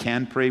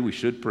can pray. We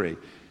should pray.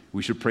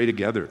 We should pray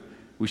together.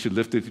 We should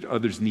lift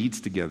others'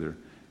 needs together.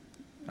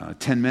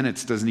 10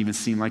 minutes doesn't even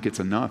seem like it's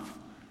enough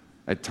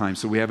at times.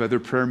 So we have other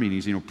prayer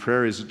meetings.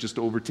 Prayer is just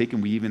overtaken.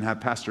 We even have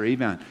Pastor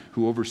Avan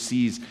who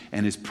oversees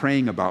and is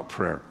praying about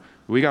prayer.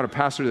 We got a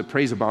pastor that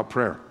prays about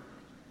prayer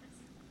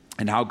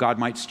and how God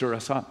might stir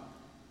us up.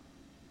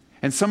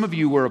 And some of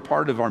you were a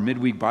part of our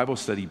midweek Bible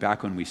study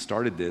back when we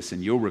started this,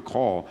 and you'll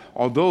recall,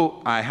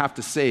 although I have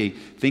to say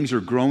things are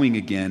growing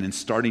again and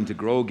starting to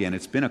grow again,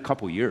 it's been a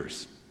couple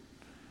years.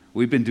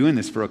 We've been doing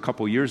this for a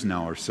couple years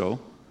now or so.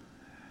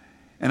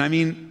 And I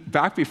mean,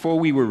 back before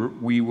we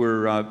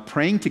were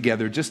praying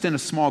together, just in a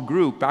small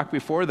group, back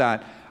before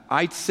that,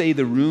 I'd say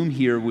the room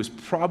here was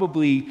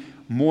probably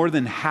more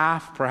than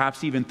half,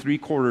 perhaps even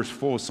 3/4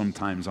 full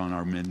sometimes on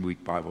our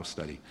midweek Bible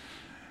study.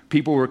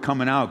 People were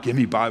coming out, give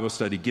me Bible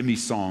study, give me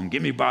song,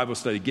 give me Bible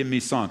study, give me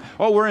song.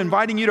 Oh, we're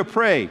inviting you to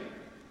pray.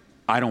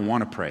 I don't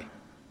want to pray.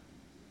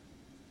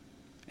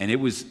 And it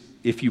was,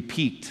 if you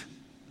peeked,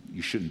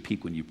 you shouldn't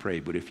peek when you pray,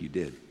 but if you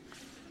did,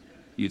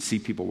 you'd see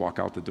people walk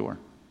out the door.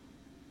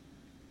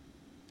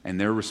 And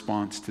their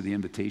response to the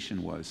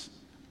invitation was,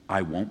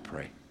 I won't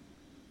pray.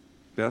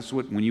 That's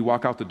what, when you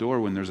walk out the door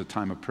when there's a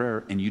time of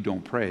prayer and you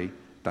don't pray,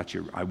 that's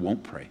your, I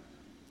won't pray.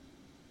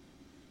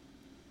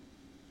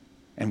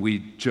 And we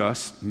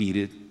just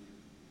needed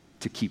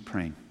to keep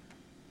praying.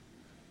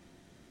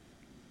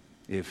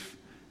 If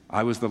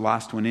I was the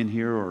last one in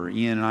here, or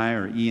Ian and I,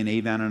 or Ian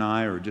Avan and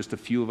I, or just a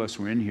few of us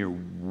were in here,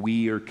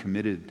 we are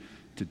committed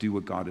to do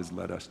what God has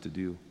led us to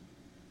do.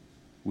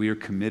 We are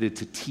committed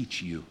to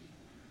teach you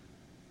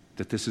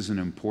that this is an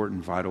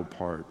important, vital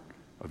part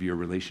of your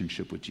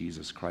relationship with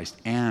Jesus Christ.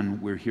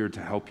 And we're here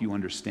to help you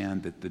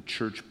understand that the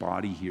church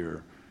body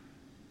here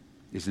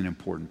is an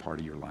important part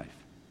of your life.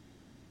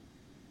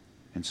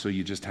 And so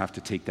you just have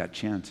to take that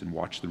chance and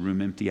watch the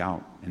room empty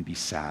out and be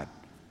sad.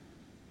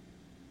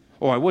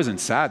 Oh, I wasn't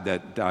sad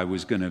that I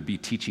was going to be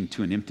teaching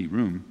to an empty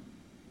room.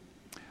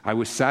 I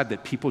was sad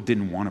that people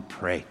didn't want to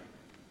pray.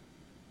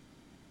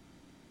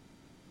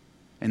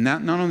 And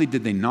that not only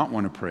did they not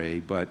want to pray,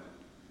 but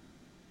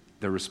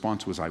their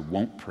response was, I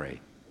won't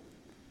pray.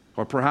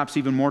 Or perhaps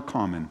even more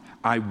common,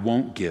 I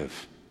won't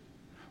give.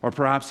 Or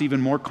perhaps even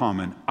more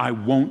common, I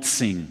won't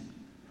sing.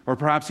 Or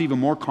perhaps even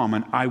more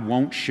common, I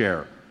won't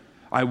share.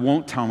 I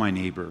won't tell my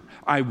neighbor.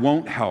 I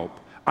won't help.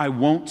 I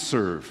won't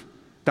serve.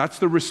 That's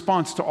the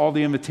response to all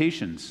the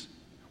invitations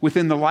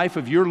within the life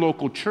of your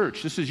local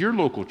church. This is your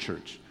local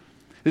church.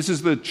 This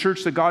is the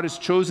church that God has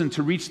chosen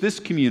to reach this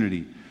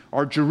community,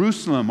 our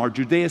Jerusalem, our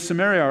Judea,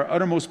 Samaria, our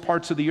uttermost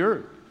parts of the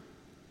earth.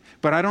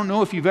 But I don't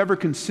know if you've ever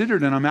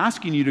considered, and I'm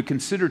asking you to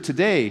consider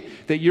today,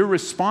 that your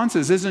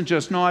responses isn't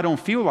just, no, I don't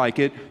feel like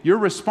it. Your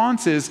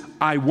response is,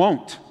 I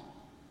won't.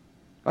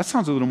 That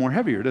sounds a little more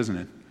heavier, doesn't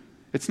it?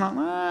 It's not,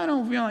 I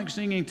don't feel like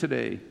singing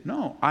today.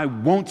 No, I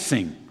won't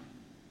sing.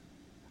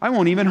 I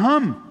won't even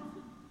hum.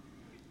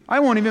 I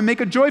won't even make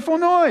a joyful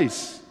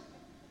noise.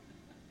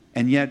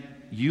 And yet,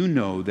 you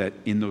know that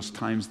in those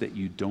times that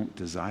you don't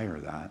desire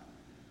that,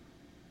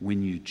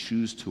 when you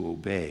choose to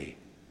obey,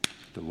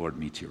 the Lord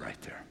meets you right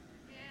there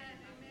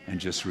and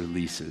just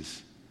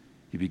releases.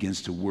 He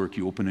begins to work.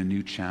 You open a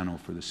new channel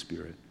for the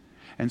Spirit.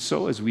 And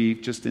so as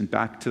we've just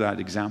back to that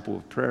example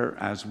of prayer,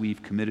 as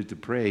we've committed to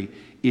pray,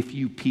 if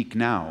you peek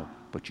now,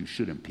 but you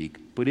shouldn't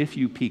peek, but if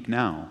you peek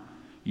now,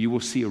 you will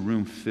see a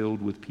room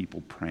filled with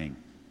people praying.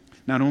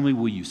 Not only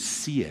will you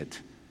see it,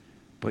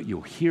 but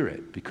you'll hear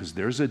it, because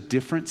there's a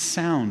different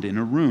sound in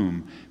a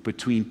room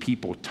between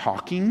people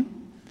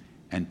talking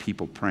and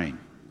people praying.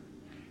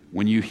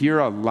 When you hear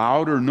a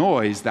louder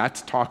noise,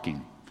 that's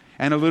talking.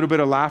 And a little bit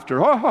of laughter,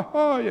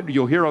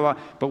 you'll hear a lot.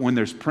 But when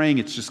there's praying,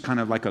 it's just kind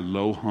of like a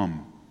low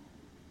hum.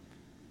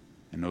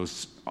 And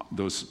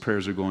those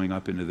prayers are going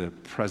up into the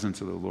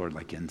presence of the Lord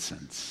like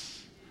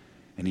incense.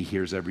 And he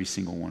hears every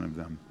single one of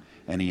them.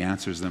 And he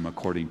answers them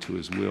according to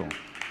his will.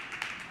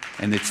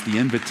 And it's the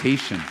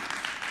invitation.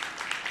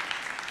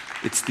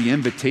 It's the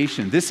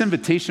invitation. This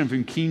invitation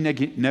from King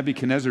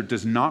Nebuchadnezzar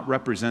does not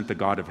represent the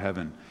God of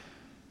heaven.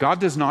 God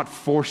does not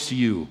force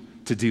you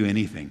to do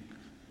anything.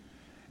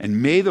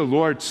 And may the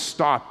Lord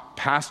stop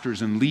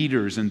pastors and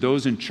leaders and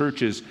those in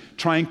churches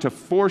trying to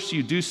force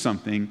you to do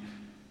something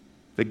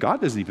that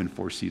God doesn't even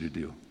force you to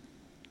do.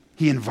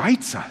 He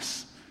invites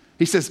us.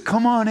 He says,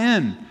 come on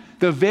in.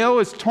 The veil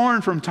is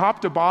torn from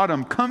top to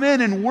bottom. Come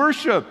in and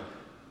worship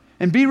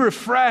and be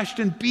refreshed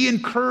and be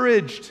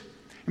encouraged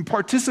and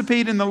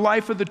participate in the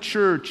life of the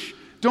church.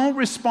 Don't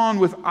respond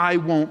with, I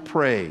won't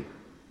pray,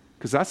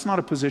 because that's not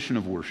a position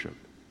of worship.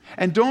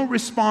 And don't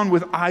respond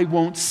with, I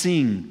won't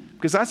sing,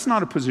 because that's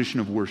not a position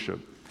of worship.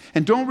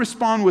 And don't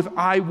respond with,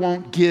 I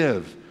won't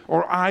give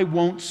or I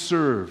won't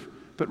serve,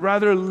 but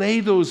rather lay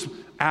those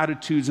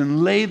attitudes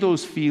and lay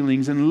those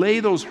feelings and lay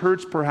those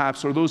hurts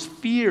perhaps, or those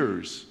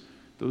fears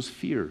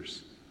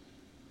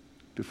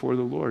before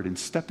the Lord, and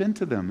step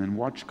into them and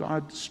watch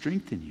God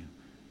strengthen you.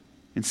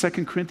 In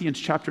 2 Corinthians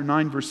chapter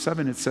 9, verse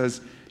 7, it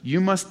says, you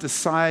must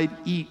decide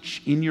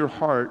each in your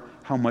heart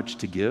how much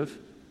to give.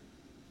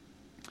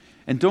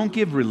 And don't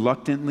give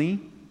reluctantly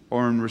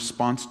or in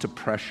response to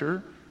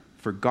pressure,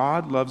 for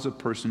God loves a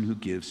person who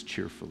gives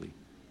cheerfully.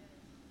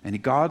 And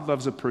God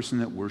loves a person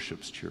that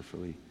worships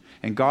cheerfully.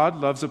 And God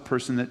loves a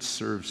person that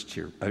serves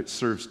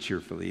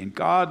cheerfully. And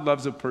God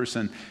loves a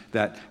person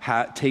that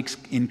takes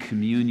in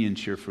communion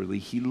cheerfully.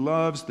 He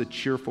loves the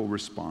cheerful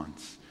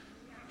response.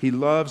 He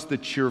loves the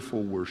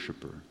cheerful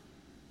worshiper.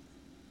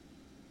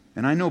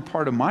 And I know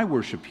part of my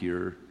worship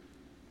here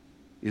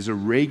is a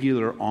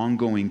regular,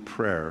 ongoing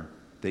prayer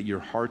that your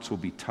hearts will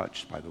be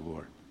touched by the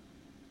Lord.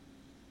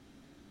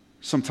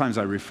 Sometimes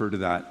I refer to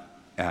that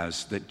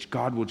as that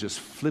God will just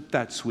flip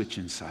that switch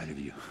inside of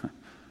you.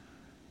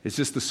 It's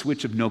just the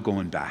switch of no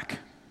going back.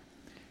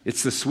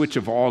 It's the switch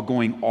of all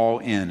going all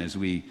in, as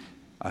we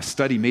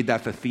made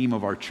that the theme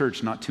of our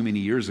church not too many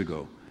years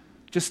ago.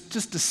 Just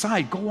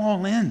decide, go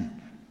all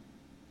in.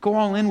 Go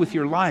all in with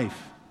your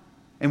life.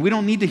 And we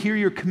don't need to hear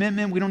your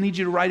commitment. We don't need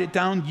you to write it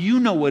down. You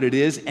know what it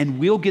is, and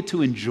we'll get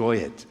to enjoy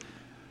it.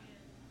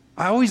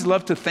 I always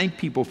love to thank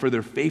people for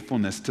their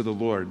faithfulness to the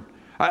Lord.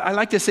 I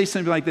like to say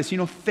something like this,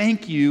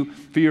 thank you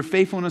for your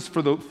faithfulness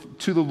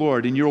to the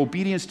Lord and your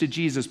obedience to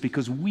Jesus,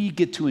 because we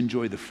get to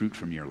enjoy the fruit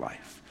from your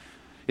life.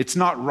 It's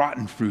not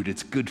rotten fruit,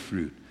 it's good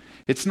fruit.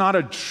 It's not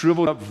a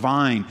shriveled up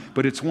vine,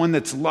 but it's one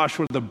that's lush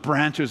where the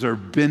branches are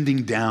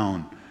bending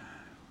down.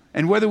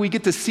 And whether we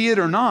get to see it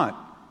or not,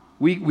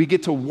 we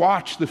get to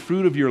watch the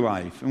fruit of your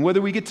life. And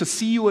whether we get to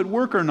see you at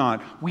work or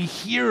not, we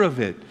hear of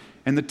it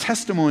and the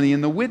testimony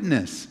and the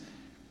witness.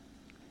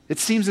 It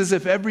seems as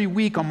if every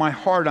week on my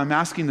heart, I'm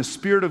asking the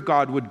Spirit of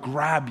God would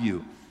grab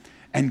you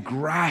and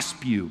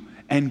grasp you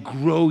and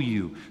grow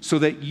you so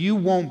that you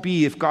won't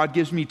be, if God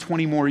gives me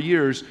 20 more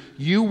years,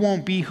 you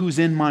won't be who's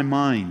in my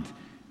mind.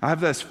 I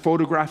have this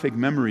photographic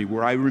memory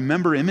where I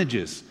remember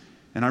images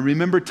and I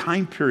remember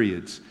time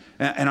periods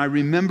and I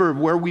remember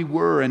where we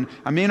were, and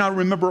I may not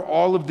remember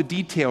all of the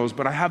details,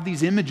 but I have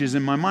these images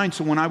in my mind.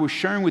 So when I was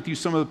sharing with you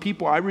some of the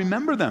people, I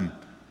remember them.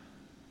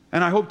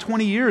 And I hope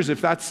 20 years,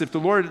 if the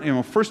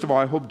Lord, first of all,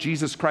 I hope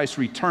Jesus Christ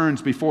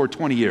returns before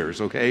 20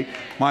 years, okay?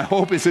 My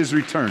hope is his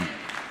return.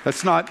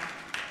 That's not,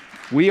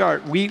 we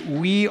are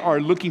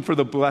looking for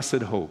the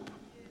blessed hope.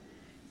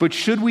 But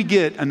should we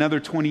get another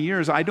 20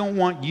 years, I don't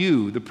want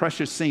you, the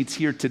precious saints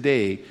here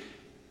today,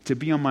 to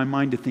be on my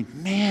mind to think,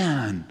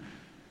 man,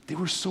 they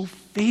were so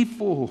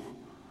faithful.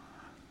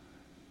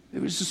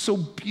 It was just so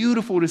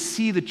beautiful to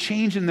see the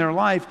change in their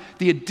life,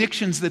 the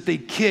addictions that they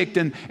kicked,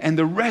 and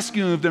the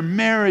rescuing of their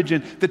marriage,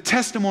 and the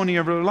testimony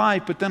of their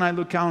life. But then I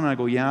look out and I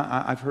go,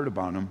 yeah, I've heard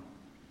about them.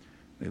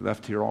 They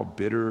left here all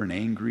bitter and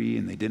angry,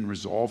 and they didn't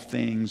resolve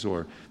things,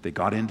 or they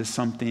got into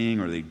something,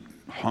 or they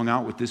hung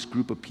out with this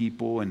group of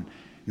people, and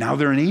now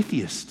they're an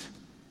atheist.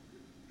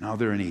 Now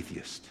they're an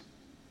atheist.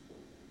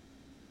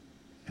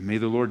 And may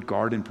the Lord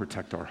guard and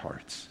protect our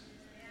hearts,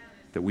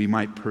 that we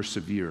might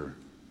persevere.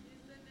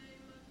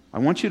 I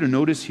want you to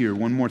notice here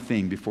one more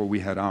thing before we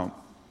head out,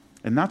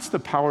 and that's the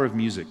power of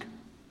music.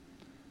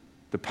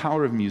 The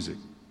power of music.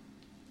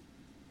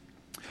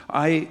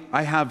 I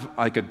have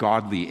like a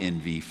godly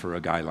envy for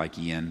a guy like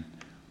Ian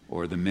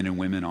or the men and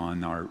women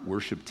on our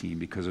worship team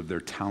because of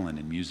their talent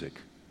in music.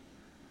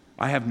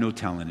 I have no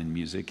talent in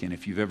music, and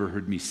if you've ever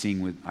heard me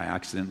sing I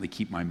accidentally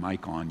keep my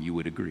mic on, you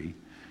would agree.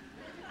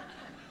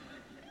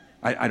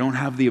 I don't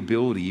have the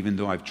ability, even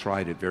though I've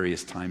tried at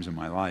various times in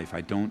my life.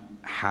 I don't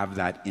have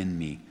that in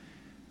me.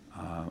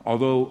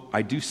 Although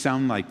I do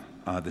sound like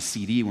the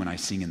CD when I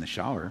sing in the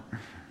shower.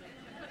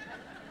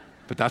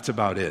 But that's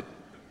about it.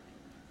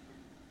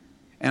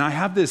 And I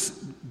have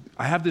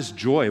this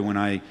joy when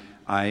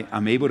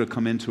I'm able to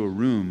come into a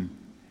room,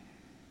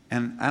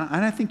 and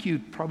I think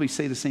you'd probably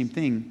say the same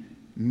thing.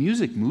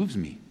 Music moves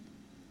me.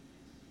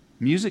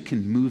 Music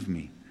can move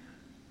me.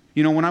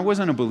 When I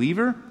wasn't a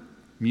believer,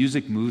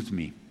 music moved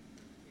me.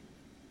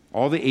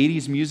 All the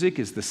 80s music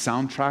is the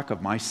soundtrack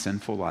of my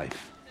sinful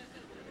life.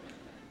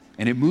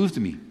 And it moved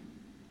me.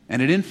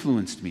 And it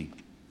influenced me.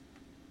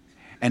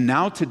 And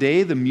now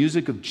today, the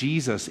music of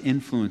Jesus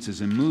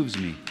influences and moves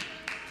me.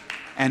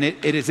 And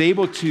it is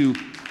able to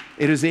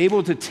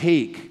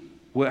take,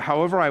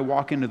 however I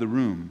walk into the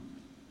room,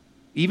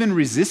 even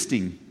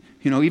resisting,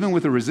 even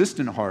with a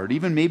resistant heart,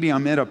 even maybe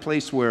I'm at a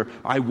place where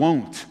I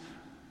won't.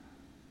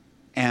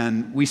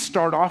 And we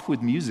start off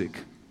with music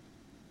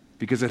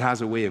because it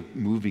has a way of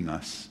moving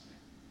us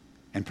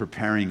and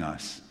preparing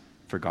us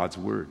for God's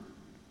word.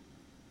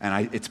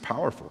 And it's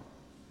powerful.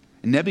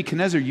 And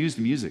Nebuchadnezzar used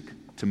music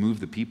to move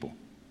the people.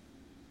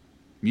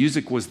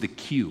 Music was the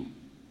cue.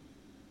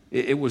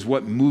 It was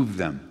what moved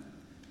them.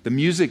 The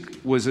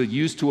music was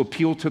used to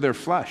appeal to their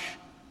flesh,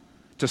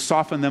 to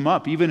soften them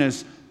up, even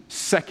as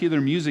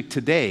secular music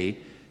today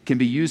can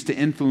be used to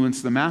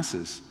influence the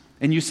masses.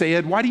 And you say,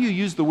 Ed, why do you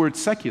use the word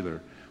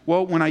secular?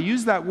 Well, when I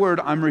use that word,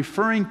 I'm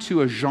referring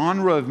to a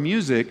genre of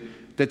music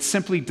that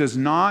simply does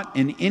not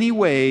in any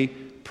way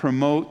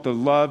promote the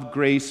love,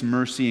 grace,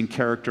 mercy, and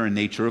character and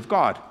nature of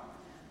God.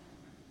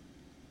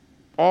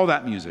 All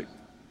that music.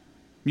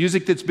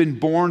 Music that's been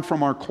born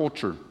from our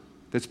culture,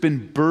 that's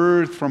been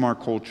birthed from our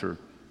culture.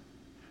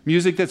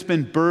 Music that's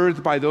been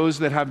birthed by those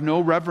that have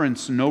no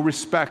reverence, no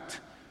respect,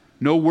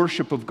 no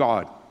worship of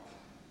God.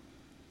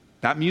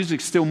 That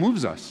music still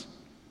moves us.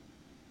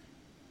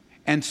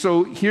 And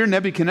so here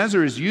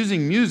Nebuchadnezzar is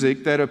using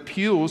music that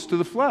appeals to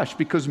the flesh,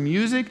 because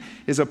music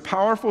is a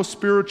powerful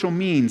spiritual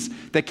means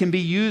that can be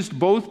used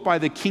both by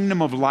the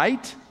kingdom of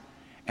light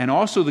and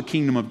also the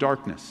kingdom of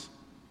darkness.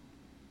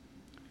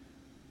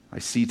 I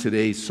see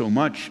today so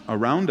much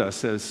around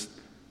us as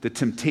the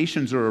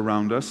temptations are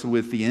around us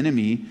with the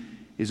enemy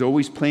is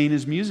always playing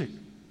his music.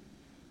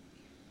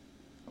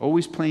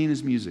 Always playing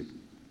his music.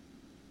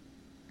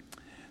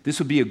 This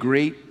would be a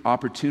great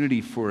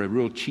opportunity for a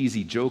real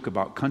cheesy joke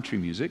about country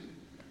music.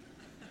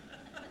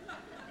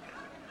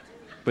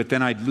 But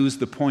then I'd lose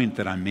the point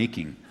that I'm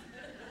making.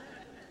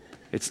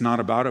 It's not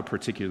about a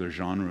particular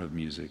genre of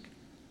music.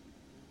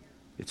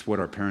 It's what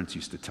our parents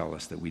used to tell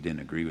us that we didn't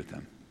agree with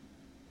them.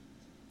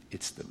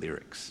 It's the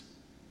lyrics.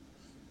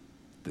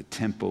 The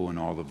tempo and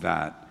all of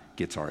that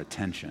gets our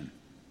attention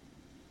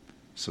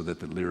so that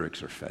the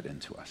lyrics are fed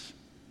into us.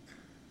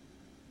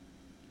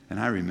 And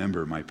I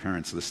remember my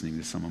parents listening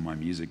to some of my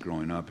music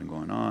growing up and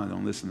going, oh,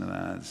 don't listen to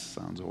that. It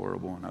sounds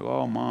horrible. And I go,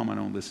 oh, Mom, I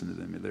don't listen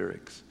to the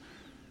lyrics.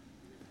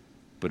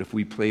 But if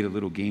we played a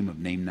little game of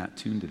Name That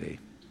Tune today,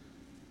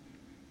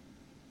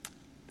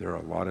 there are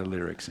a lot of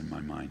lyrics in my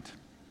mind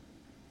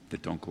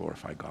that don't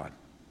glorify God,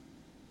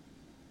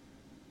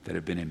 that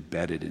have been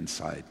embedded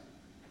inside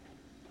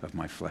of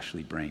my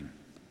fleshly brain.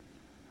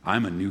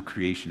 I'm a new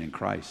creation in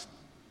Christ.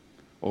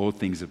 Old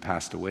things have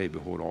passed away.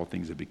 Behold, all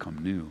things have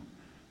become new.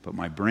 but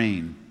my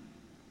brain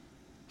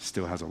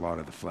still has a lot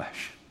of the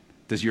flesh.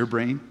 Does your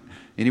brain?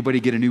 Anybody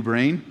get a new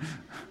brain?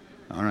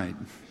 All right.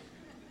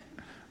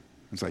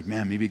 It's like,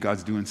 man, maybe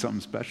God's doing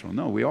something special.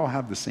 No, we all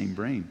have the same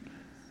brain.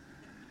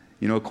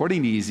 You know,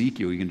 according to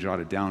Ezekiel, you can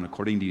jot it down,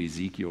 according to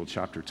Ezekiel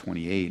chapter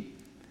 28,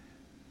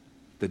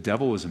 the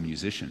devil was a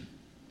musician.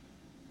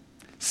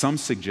 Some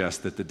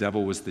suggest that the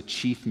devil was the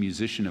chief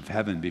musician of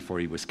heaven before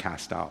he was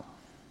cast out.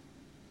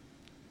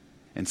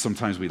 And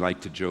sometimes we like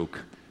to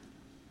joke,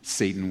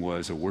 Satan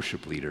was a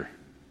worship leader,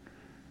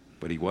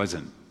 but he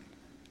wasn't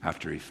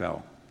after he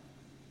fell.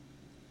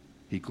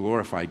 He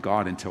glorified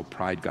God until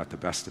pride got the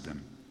best of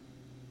him.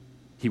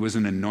 He was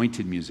an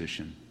anointed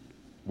musician.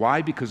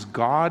 Why? Because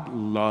God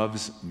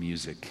loves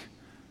music.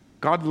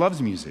 God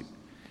loves music.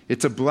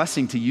 It's a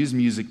blessing to use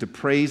music to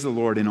praise the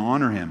Lord and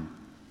honor him.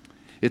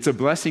 It's a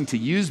blessing to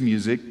use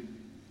music,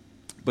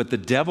 but the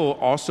devil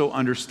also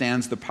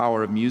understands the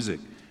power of music.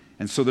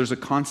 And so there's a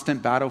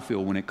constant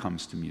battlefield when it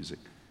comes to music.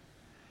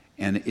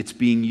 And it's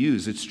being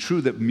used. It's true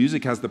that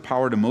music has the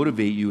power to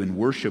motivate you in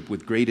worship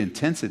with great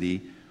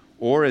intensity,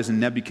 or as in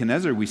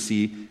Nebuchadnezzar we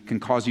see, can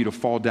cause you to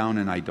fall down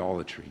in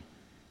idolatry.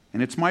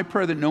 And it's my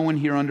prayer that no one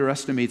here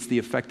underestimates the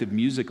effect of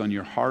music on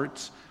your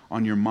hearts,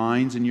 on your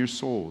minds, and your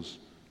souls.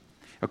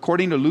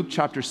 According to Luke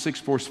chapter 6,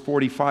 verse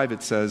 45,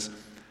 it says,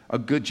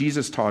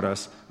 Jesus taught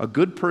us, a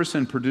good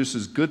person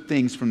produces good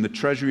things from the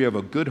treasury of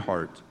a good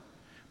heart,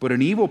 but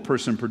an evil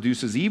person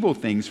produces evil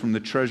things from the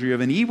treasury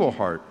of an evil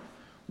heart.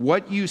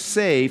 What you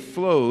say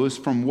flows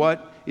from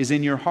what is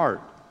in your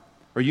heart.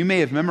 Or you may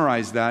have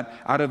memorized that,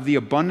 out of the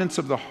abundance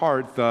of the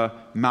heart, the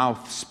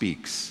mouth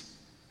speaks.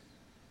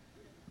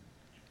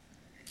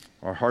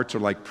 Our hearts are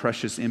like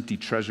precious empty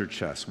treasure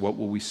chests. What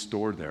will we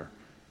store there?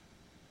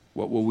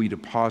 What will we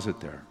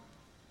deposit there?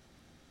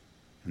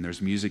 And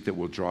there's music that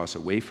will draw us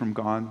away from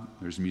God.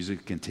 There's music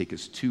that can take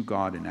us to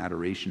God in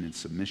adoration and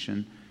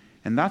submission.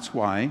 And that's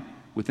why,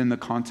 within the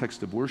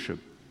context of worship,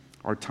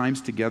 our times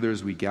together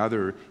as we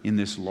gather in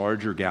this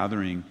larger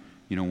gathering,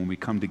 you know, when we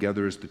come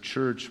together as the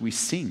church, we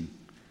sing.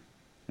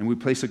 And we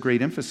place a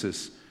great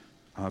emphasis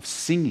of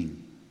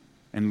singing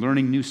and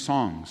learning new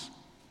songs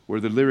where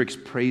the lyrics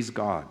praise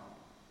God.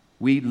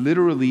 We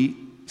literally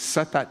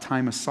set that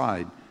time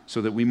aside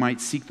so that we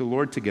might seek the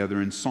Lord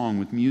together in song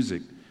with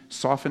music,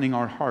 softening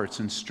our hearts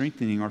and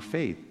strengthening our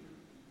faith.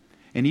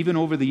 And even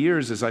over the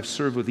years, as I've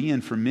served with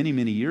Ian for many,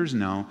 many years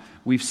now,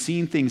 we've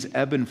seen things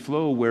ebb and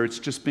flow where it's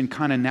just been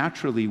kind of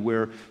naturally,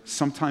 where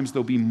sometimes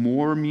there'll be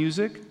more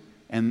music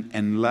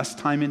and less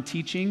time in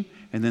teaching,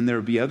 and then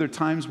there'll be other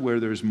times where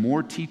there's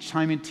more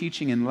time in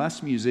teaching and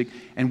less music,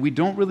 and we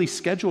don't really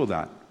schedule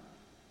that.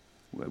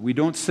 We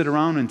don't sit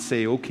around and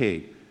say,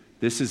 okay,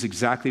 this is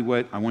exactly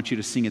what I want you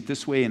to sing it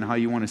this way and how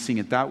you want to sing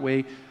it that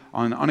way.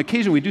 On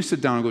occasion, we do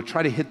sit down and go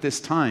try to hit this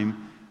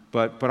time,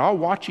 but I'll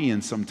watch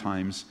Ian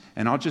sometimes,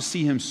 and I'll just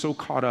see him so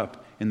caught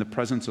up in the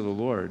presence of the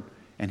Lord,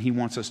 and he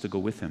wants us to go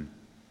with him.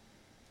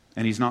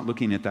 And he's not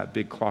looking at that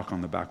big clock on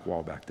the back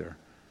wall back there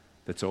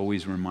that's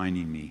always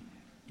reminding me,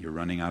 you're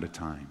running out of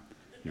time.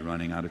 You're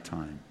running out of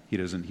time.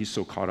 He's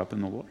so caught up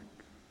in the Lord.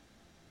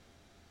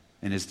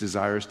 And his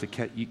desire is to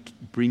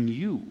bring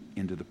you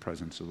into the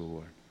presence of the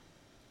Lord.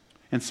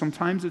 And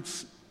sometimes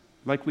it's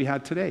like we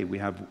had today. We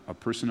have a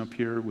person up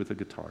here with a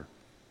guitar.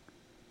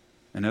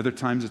 And other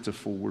times it's a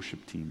full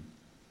worship team.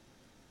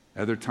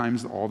 Other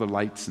times all the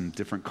lights and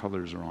different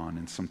colors are on,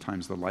 and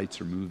sometimes the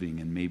lights are moving,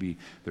 and maybe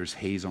there's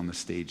haze on the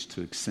stage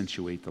to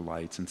accentuate the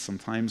lights. And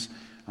sometimes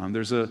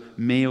there's a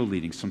male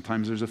leading,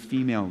 sometimes there's a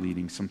female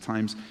leading,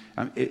 sometimes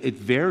it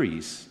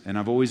varies. And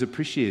I've always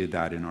appreciated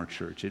that in our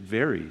church. It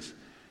varies.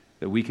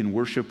 That we can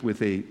worship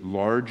with a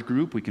large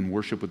group, we can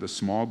worship with a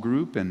small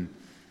group, and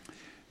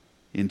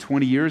in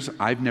 20 years,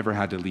 I've never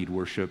had to lead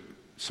worship,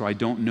 so I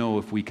don't know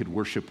if we could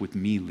worship with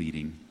me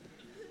leading.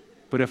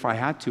 But if I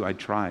had to, I'd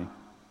try.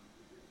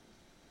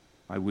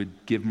 I would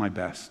give my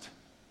best.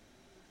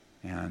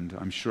 And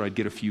I'm sure I'd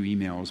get a few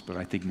emails, but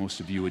I think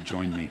most of you would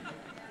join me.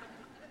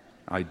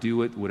 I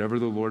do it, whatever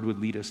the Lord would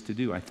lead us to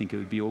do. I think it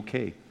would be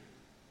okay.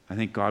 I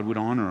think God would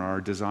honor our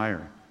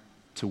desire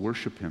to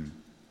worship him.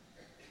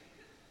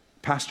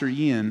 Pastor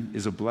Ian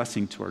is a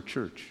blessing to our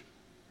church.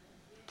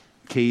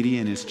 Katie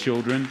and his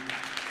children,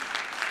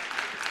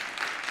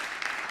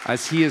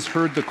 as he has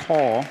heard the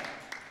call,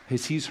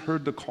 he's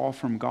heard the call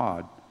from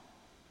God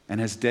and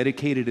has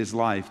dedicated his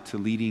life to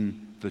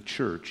leading the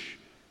church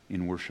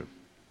in worship.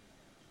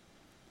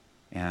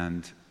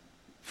 And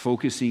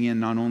focusing in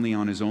not only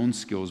on his own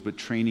skills, but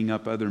training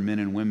up other men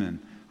and women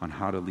on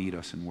how to lead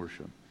us in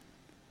worship.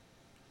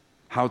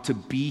 How to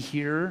be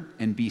here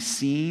and be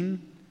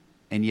seen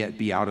and yet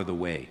be out of the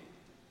way,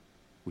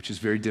 which is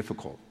very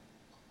difficult.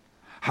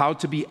 How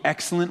to be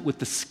excellent with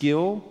the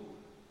skill,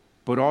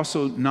 but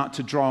also not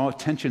to draw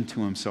attention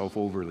to himself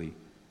overly.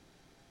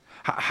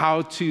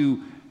 How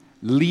to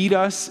lead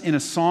us in a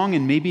song,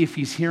 and maybe if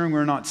he's hearing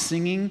we're not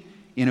singing,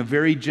 in a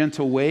very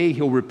gentle way,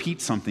 he'll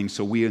repeat something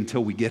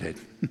until we get it.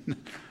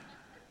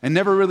 And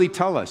never really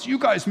tell us, you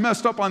guys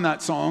messed up on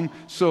that song,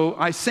 so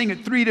I sang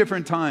it 3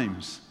 different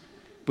times.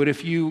 But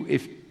if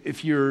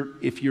if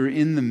you're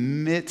in the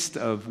midst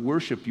of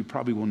worship, you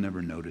probably will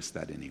never notice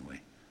that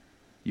anyway.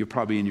 You'll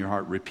probably in your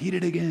heart, repeat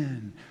it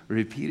again,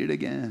 repeat it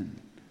again.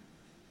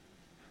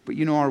 But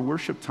our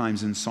worship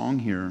times in song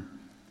here,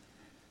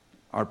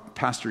 our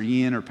Pastor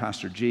Ian or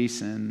Pastor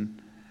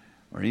Jason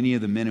or any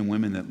of the men and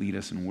women that lead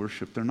us in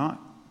worship, they're not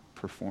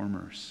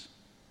performers.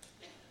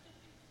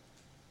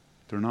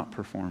 They're not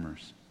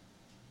performers.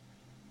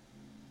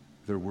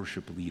 They're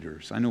worship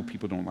leaders. I know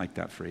people don't like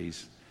that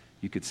phrase.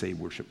 You could say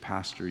worship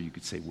pastor, you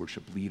could say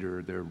worship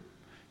leader,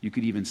 you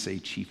could even say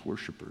chief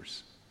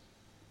worshipers.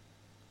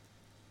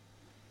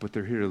 But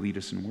they're here to lead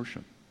us in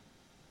worship.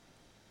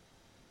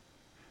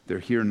 They're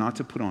here not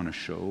to put on a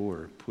show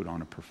or put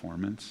on a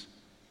performance,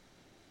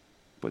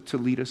 but to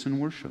lead us in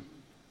worship.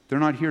 They're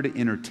not here to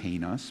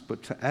entertain us,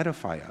 but to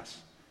edify us.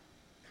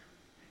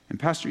 And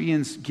Pastor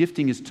Ian's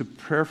gifting is to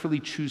prayerfully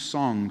choose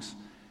songs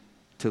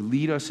to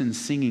lead us in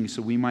singing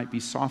so we might be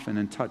softened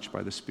and touched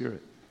by the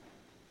Spirit.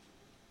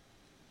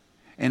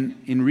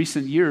 And in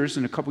recent years,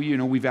 in a couple of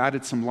years, we've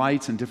added some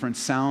lights and different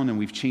sound, and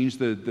we've changed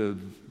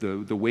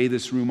the way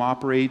this room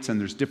operates, and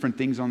there's different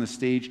things on the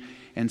stage.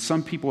 And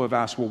some people have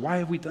asked, well, why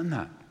have we done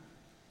that?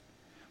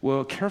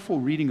 Well, a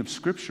careful reading of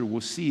Scripture will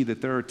see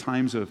that there are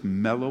times of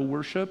mellow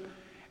worship,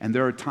 and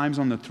there are times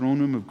on the throne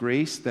room of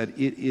grace that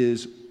it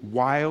is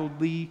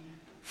wildly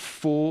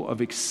full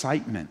of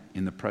excitement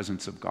in the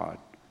presence of God.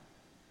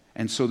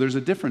 And so there's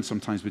a difference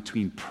sometimes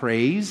between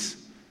praise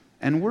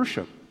and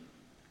worship.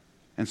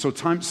 And so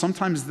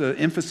sometimes the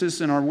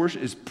emphasis in our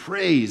worship is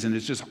praise, and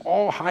it's just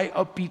all high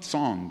upbeat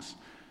songs.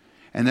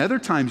 And other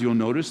times you'll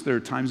notice there are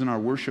times in our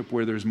worship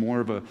where there's more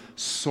of a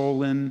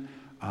sullen,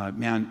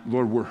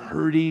 Lord, we're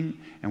hurting,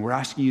 and we're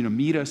asking you to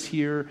meet us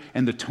here,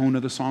 and the tone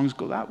of the songs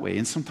go that way.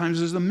 And sometimes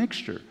there's a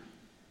mixture.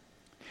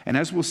 And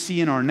as we'll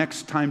see in our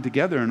next time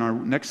together, in our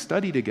next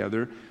study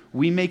together,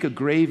 we make a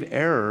grave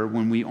error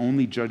when we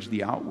only judge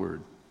the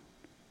outward.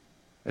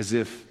 As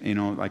if,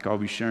 like I'll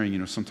be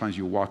sharing, sometimes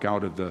you walk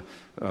out of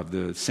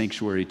the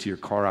sanctuary to your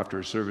car after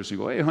a service and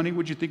you go, hey, honey,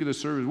 what'd you think of the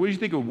service? What did you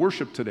think of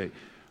worship today?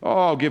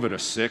 Oh, I'll give it a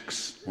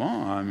 6. Well,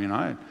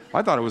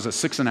 I thought it was a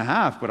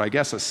 6.5, but I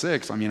guess a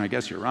 6. I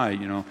guess you're right,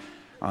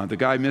 The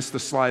guy missed the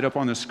slide up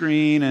on the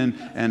screen,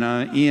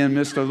 and Ian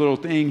missed a little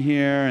thing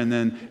here, and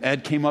then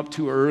Ed came up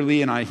too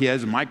early, and he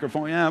has a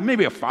microphone. Yeah,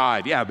 maybe a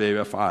 5. Yeah, baby,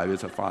 a 5.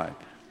 It's a 5.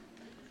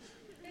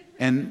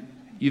 And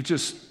you've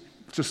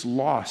just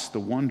lost the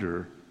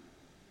wonder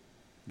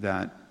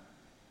that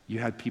you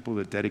had people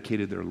that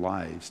dedicated their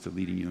lives to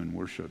leading you in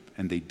worship,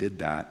 and they did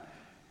that,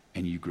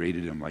 and you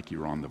graded them like you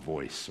were on The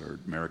Voice or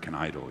American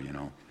Idol,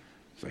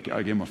 It's like,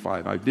 I gave him a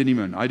 5. I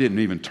didn't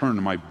even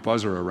turn my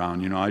buzzer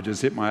around, I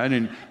just hit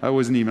I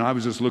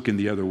was just looking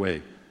the other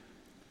way.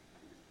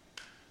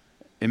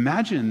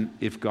 Imagine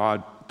if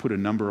God put a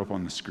number up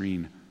on the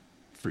screen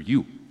for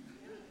you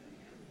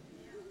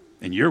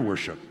in your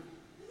worship.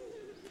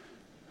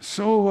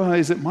 So,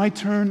 is it my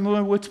turn,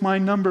 Lord? What's my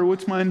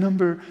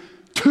number?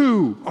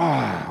 2.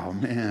 Oh,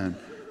 man.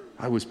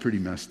 I was pretty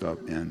messed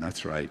up, man.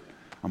 That's right.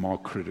 I'm all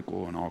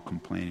critical and all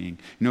complaining.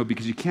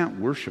 Because you can't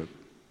worship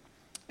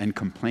and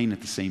complain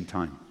at the same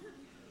time.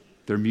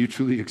 They're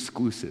mutually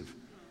exclusive.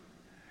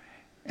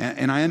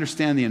 And I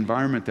understand the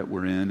environment that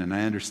we're in, and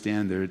I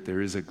understand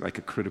there is a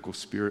critical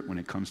spirit when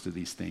it comes to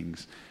these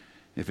things.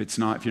 If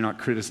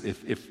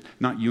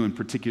not you in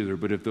particular,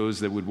 but if those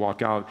that would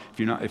walk out,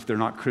 if they're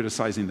not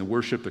criticizing the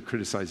worship, they're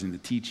criticizing the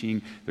teaching,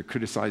 they're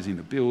criticizing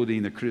the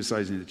building, they're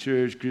criticizing the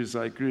church,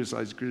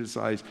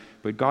 criticize.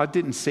 But God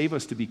didn't save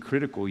us to be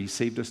critical. He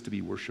saved us to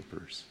be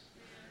worshipers.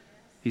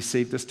 He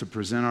saved us to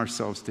present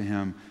ourselves to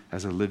Him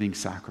as a living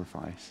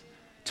sacrifice,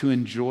 to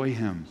enjoy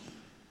Him.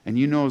 And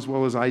you know as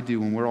well as I do,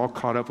 when we're all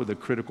caught up with a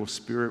critical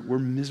spirit, we're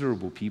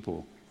miserable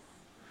people.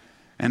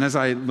 And as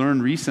I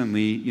learned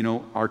recently,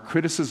 our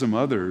criticism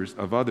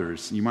of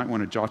others, you might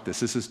want to jot this.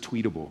 This is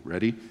tweetable.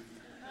 Ready?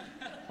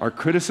 Our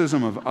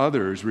criticism of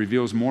others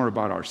reveals more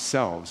about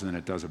ourselves than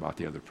it does about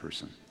the other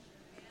person.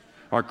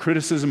 Our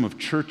criticism of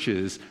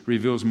churches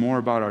reveals more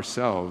about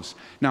ourselves.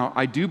 Now,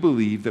 I do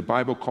believe the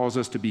Bible calls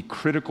us to be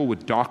critical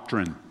with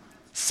doctrine,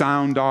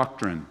 sound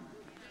doctrine.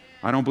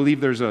 I don't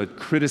believe there's a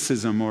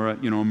criticism or a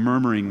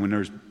murmuring when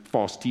there's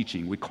false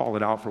teaching. We call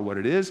it out for what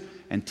it is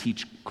and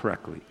teach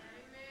correctly.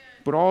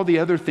 But all the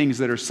other things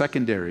that are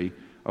secondary,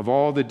 of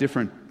all the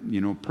different,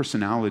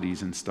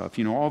 personalities and stuff,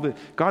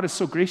 God is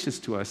so gracious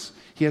to us.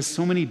 He has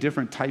so many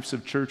different types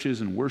of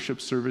churches and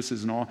worship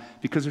services and all,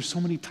 because there's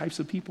so many types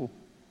of people.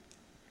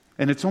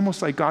 And it's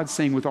almost like God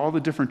saying, with all the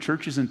different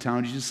churches in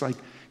town, He's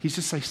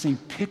just like saying,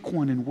 pick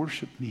one and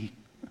worship me.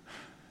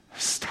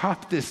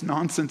 Stop this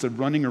nonsense of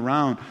running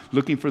around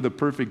looking for the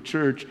perfect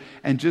church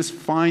and just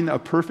find a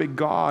perfect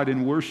God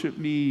and worship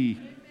me.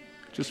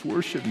 Just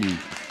worship me.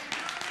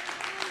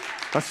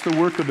 That's the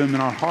work of Him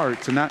in our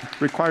hearts, and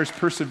that requires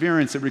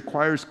perseverance. It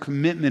requires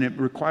commitment. It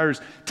requires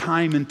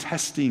time and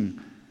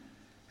testing.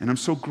 And I'm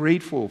so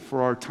grateful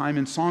for our time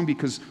in song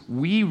because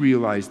we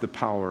realize the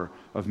power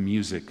of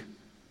music.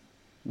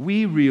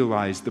 We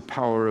realize the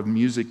power of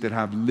music that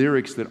have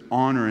lyrics that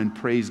honor and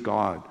praise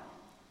God.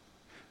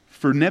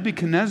 For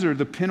Nebuchadnezzar,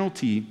 the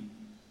penalty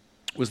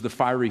was the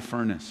fiery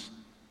furnace.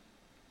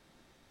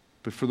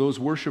 But for those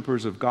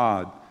worshipers of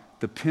God,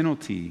 the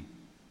penalty,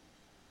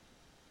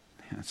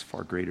 man, it's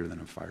far greater than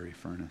a fiery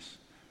furnace.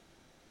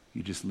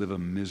 You just live a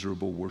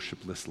miserable,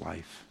 worshipless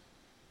life.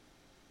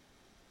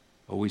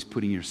 Always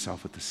putting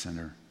yourself at the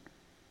center.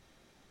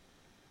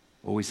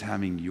 Always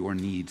having your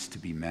needs to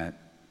be met.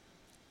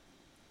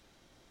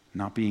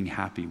 Not being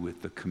happy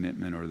with the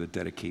commitment or the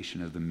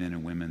dedication of the men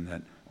and women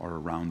that are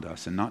around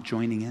us, and not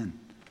joining in.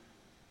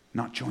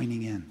 Not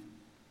joining in.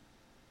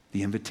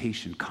 The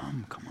invitation,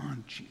 come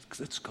on,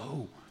 Jesus, let's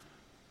go.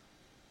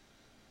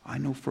 I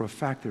know for a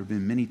fact there have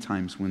been many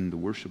times when the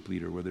worship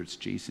leader, whether it's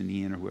Jason,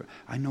 Ian, or whoever,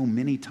 I know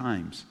many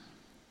times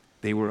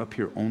they were up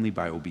here only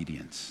by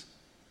obedience.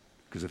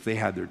 Because if they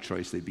had their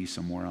choice, they'd be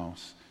somewhere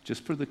else.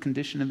 Just for the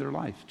condition of their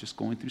life, just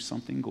going through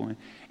something,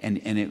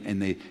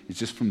 it's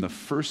just from the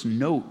first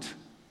note,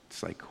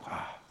 it's like,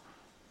 wow,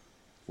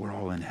 we're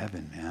all in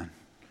heaven, man.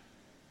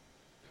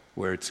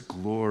 Where it's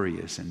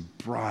glorious and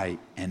bright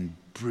and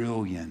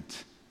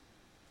brilliant.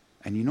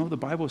 And you know, the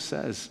Bible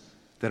says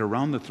that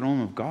around the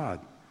throne of God,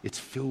 it's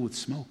filled with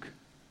smoke.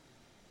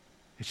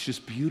 It's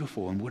just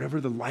beautiful. And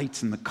whatever the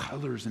lights and the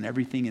colors and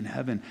everything in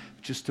heaven,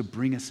 just to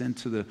bring us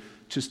into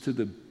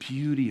the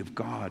beauty of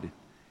God.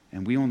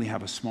 And we only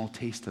have a small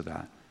taste of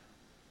that,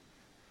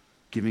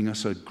 giving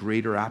us a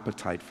greater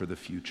appetite for the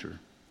future.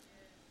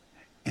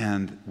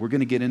 And we're going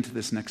to get into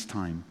this next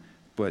time.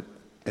 But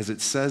as it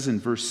says in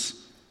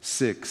verse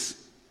 6,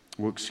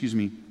 when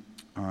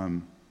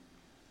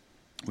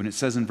it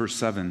says in verse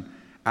 7,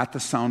 at the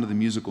sound of the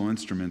musical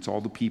instruments,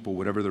 all the people,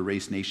 whatever their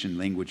race, nation,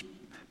 language,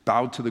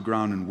 bowed to the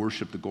ground and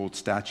worshiped the gold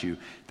statue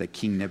that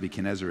King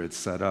Nebuchadnezzar had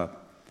set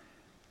up.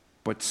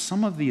 But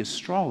some of the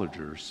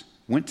astrologers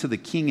went to the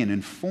king and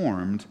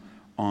informed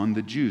on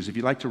the Jews. If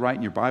you'd like to write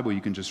in your Bible,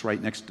 you can just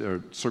write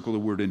circle the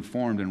word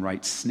informed and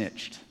write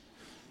snitched.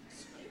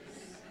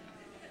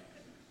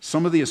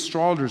 Some of the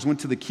astrologers went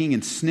to the king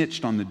and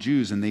snitched on the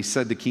Jews, and they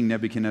said to King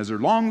Nebuchadnezzar,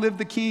 "Long live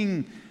the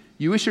king!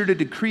 You issued a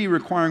decree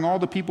requiring all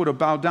the people to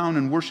bow down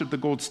and worship the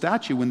gold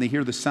statue when they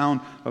hear the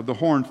sound of the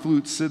horn,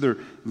 flute, zither,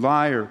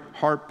 lyre,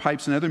 harp,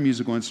 pipes, and other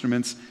musical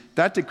instruments.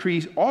 That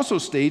decree also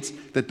states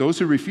that those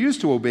who refuse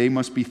to obey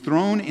must be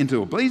thrown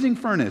into a blazing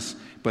furnace.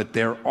 But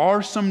there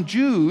are some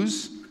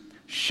Jews,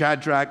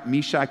 Shadrach,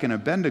 Meshach, and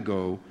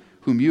Abednego,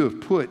 whom you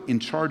have put in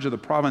charge of the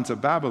province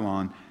of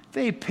Babylon.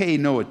 They pay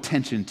no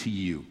attention to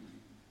you,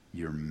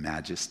 your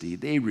majesty.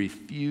 They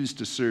refuse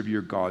to serve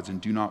your gods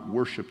and do not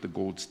worship the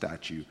gold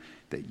statue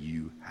that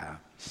you have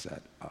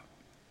set up."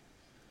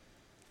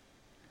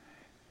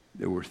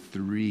 There were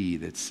 3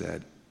 that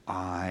said,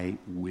 "I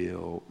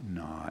will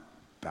not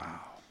bow.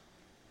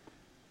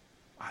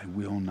 I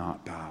will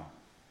not bow.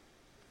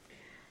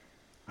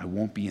 I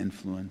won't be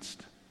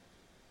influenced.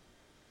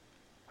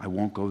 I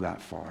won't go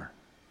that far."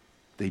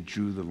 They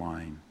drew the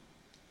line.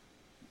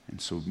 And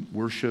so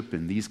worship,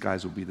 and these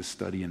guys will be the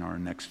study in our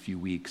next few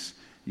weeks.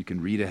 You can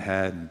read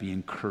ahead and be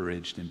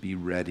encouraged and be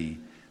ready.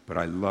 But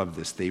I love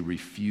this. They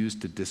refuse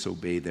to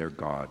disobey their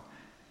God.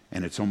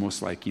 And it's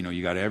almost like,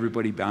 you got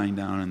everybody bowing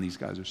down and these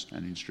guys are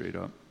standing straight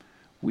up.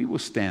 We will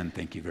stand,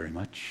 thank you very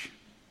much.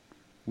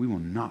 We will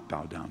not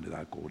bow down to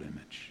that gold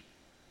image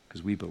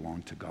because we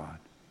belong to God.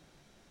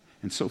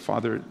 And so,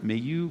 Father, may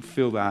you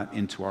fill that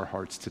into our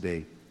hearts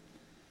today,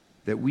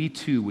 that we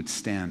too would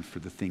stand for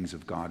the things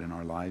of God in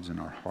our lives, in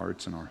our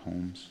hearts, in our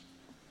homes,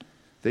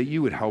 that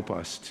you would help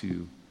us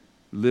to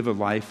live a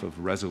life of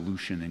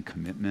resolution and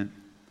commitment,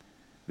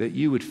 that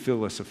you would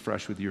fill us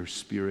afresh with your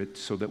Spirit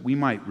so that we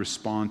might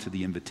respond to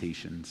the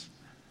invitations,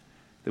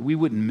 that we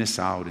wouldn't miss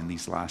out in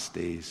these last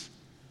days,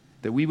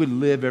 that we would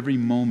live every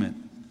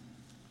moment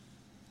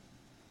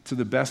to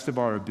the best of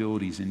our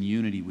abilities in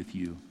unity with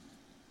you,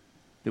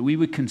 that we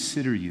would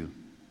consider you,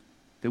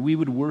 that we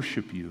would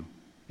worship you.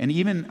 And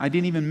I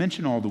didn't even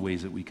mention all the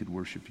ways that we could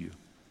worship you.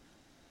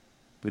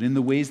 But in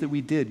the ways that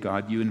we did,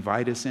 God, you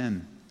invite us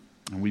in,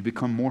 and we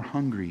become more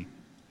hungry.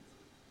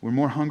 We're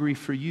more hungry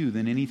for you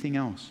than anything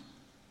else.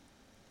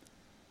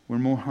 We're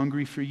more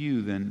hungry for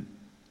you than,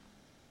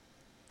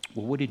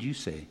 well, what did you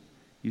say?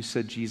 You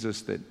said,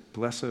 Jesus, that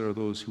blessed are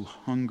those who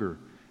hunger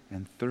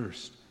and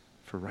thirst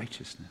for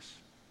righteousness.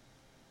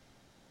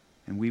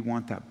 And we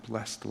want that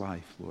blessed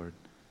life, Lord,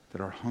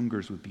 that our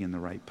hungers would be in the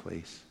right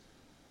place.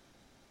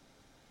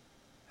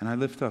 And I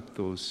lift up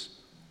those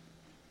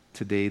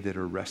today that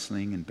are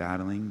wrestling and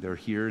battling. They're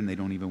here and they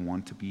don't even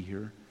want to be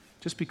here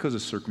just because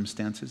of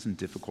circumstances and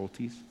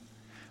difficulties.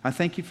 I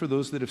thank you for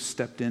those that have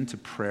stepped into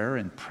prayer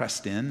and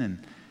pressed in and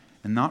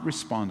not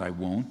respond, I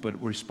won't,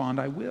 but respond,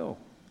 I will.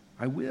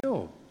 I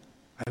will.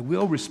 I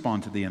will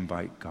respond to the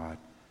invite, God.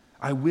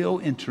 I will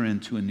enter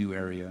into a new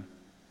area.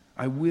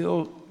 I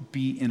will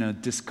be in a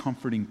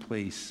discomforting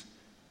place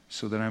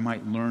so that I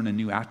might learn a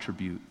new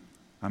attribute.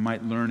 I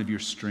might learn of your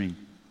strength.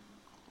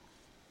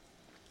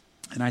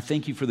 And I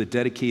thank you for the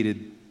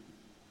dedicated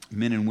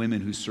men and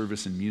women who serve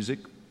us in music.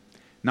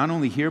 Not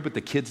only here, but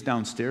the kids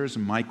downstairs,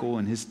 and Michael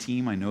and his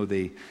team. I know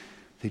they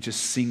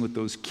just sing with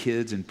those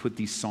kids and put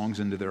these songs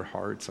into their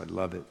hearts. I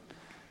love it.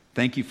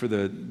 Thank you for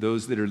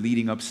those that are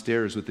leading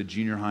upstairs with the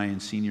junior high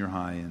and senior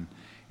high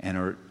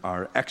and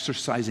are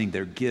exercising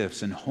their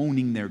gifts and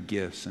honing their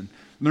gifts and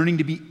learning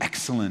to be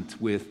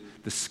excellent with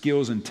the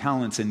skills and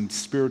talents and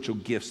spiritual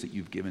gifts that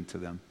you've given to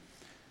them.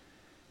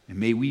 And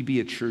may we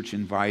be a church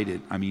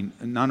invited. I mean,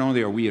 not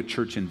only are we a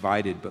church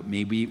invited, but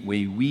may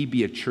we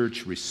be a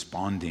church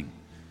responding.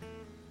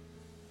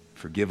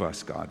 Forgive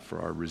us, God,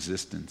 for our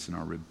resistance and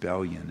our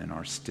rebellion and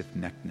our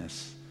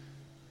stiff-neckedness.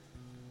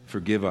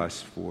 Forgive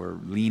us for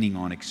leaning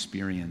on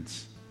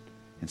experience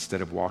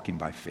instead of walking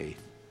by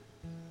faith,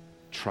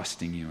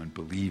 trusting you and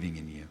believing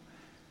in you,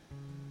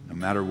 no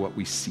matter what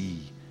we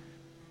see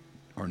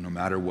or no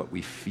matter what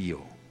we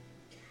feel.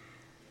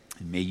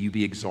 And may you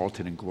be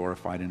exalted and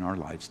glorified in our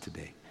lives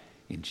today.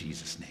 In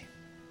Jesus' name.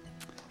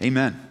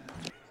 Amen.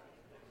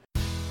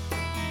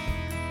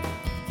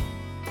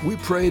 We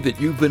pray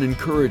that you've been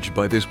encouraged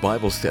by this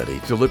Bible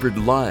study delivered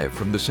live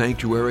from the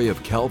sanctuary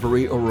of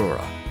Calvary,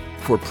 Aurora.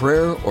 For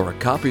prayer or a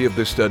copy of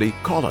this study,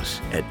 call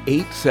us at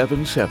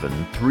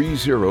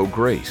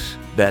 877-30-GRACE.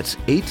 That's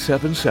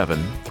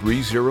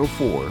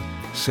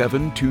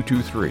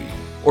 877-304-7223.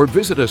 Or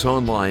visit us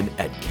online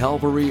at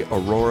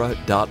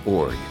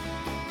calvaryaurora.org.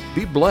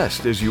 Be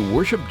blessed as you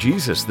worship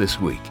Jesus this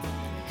week.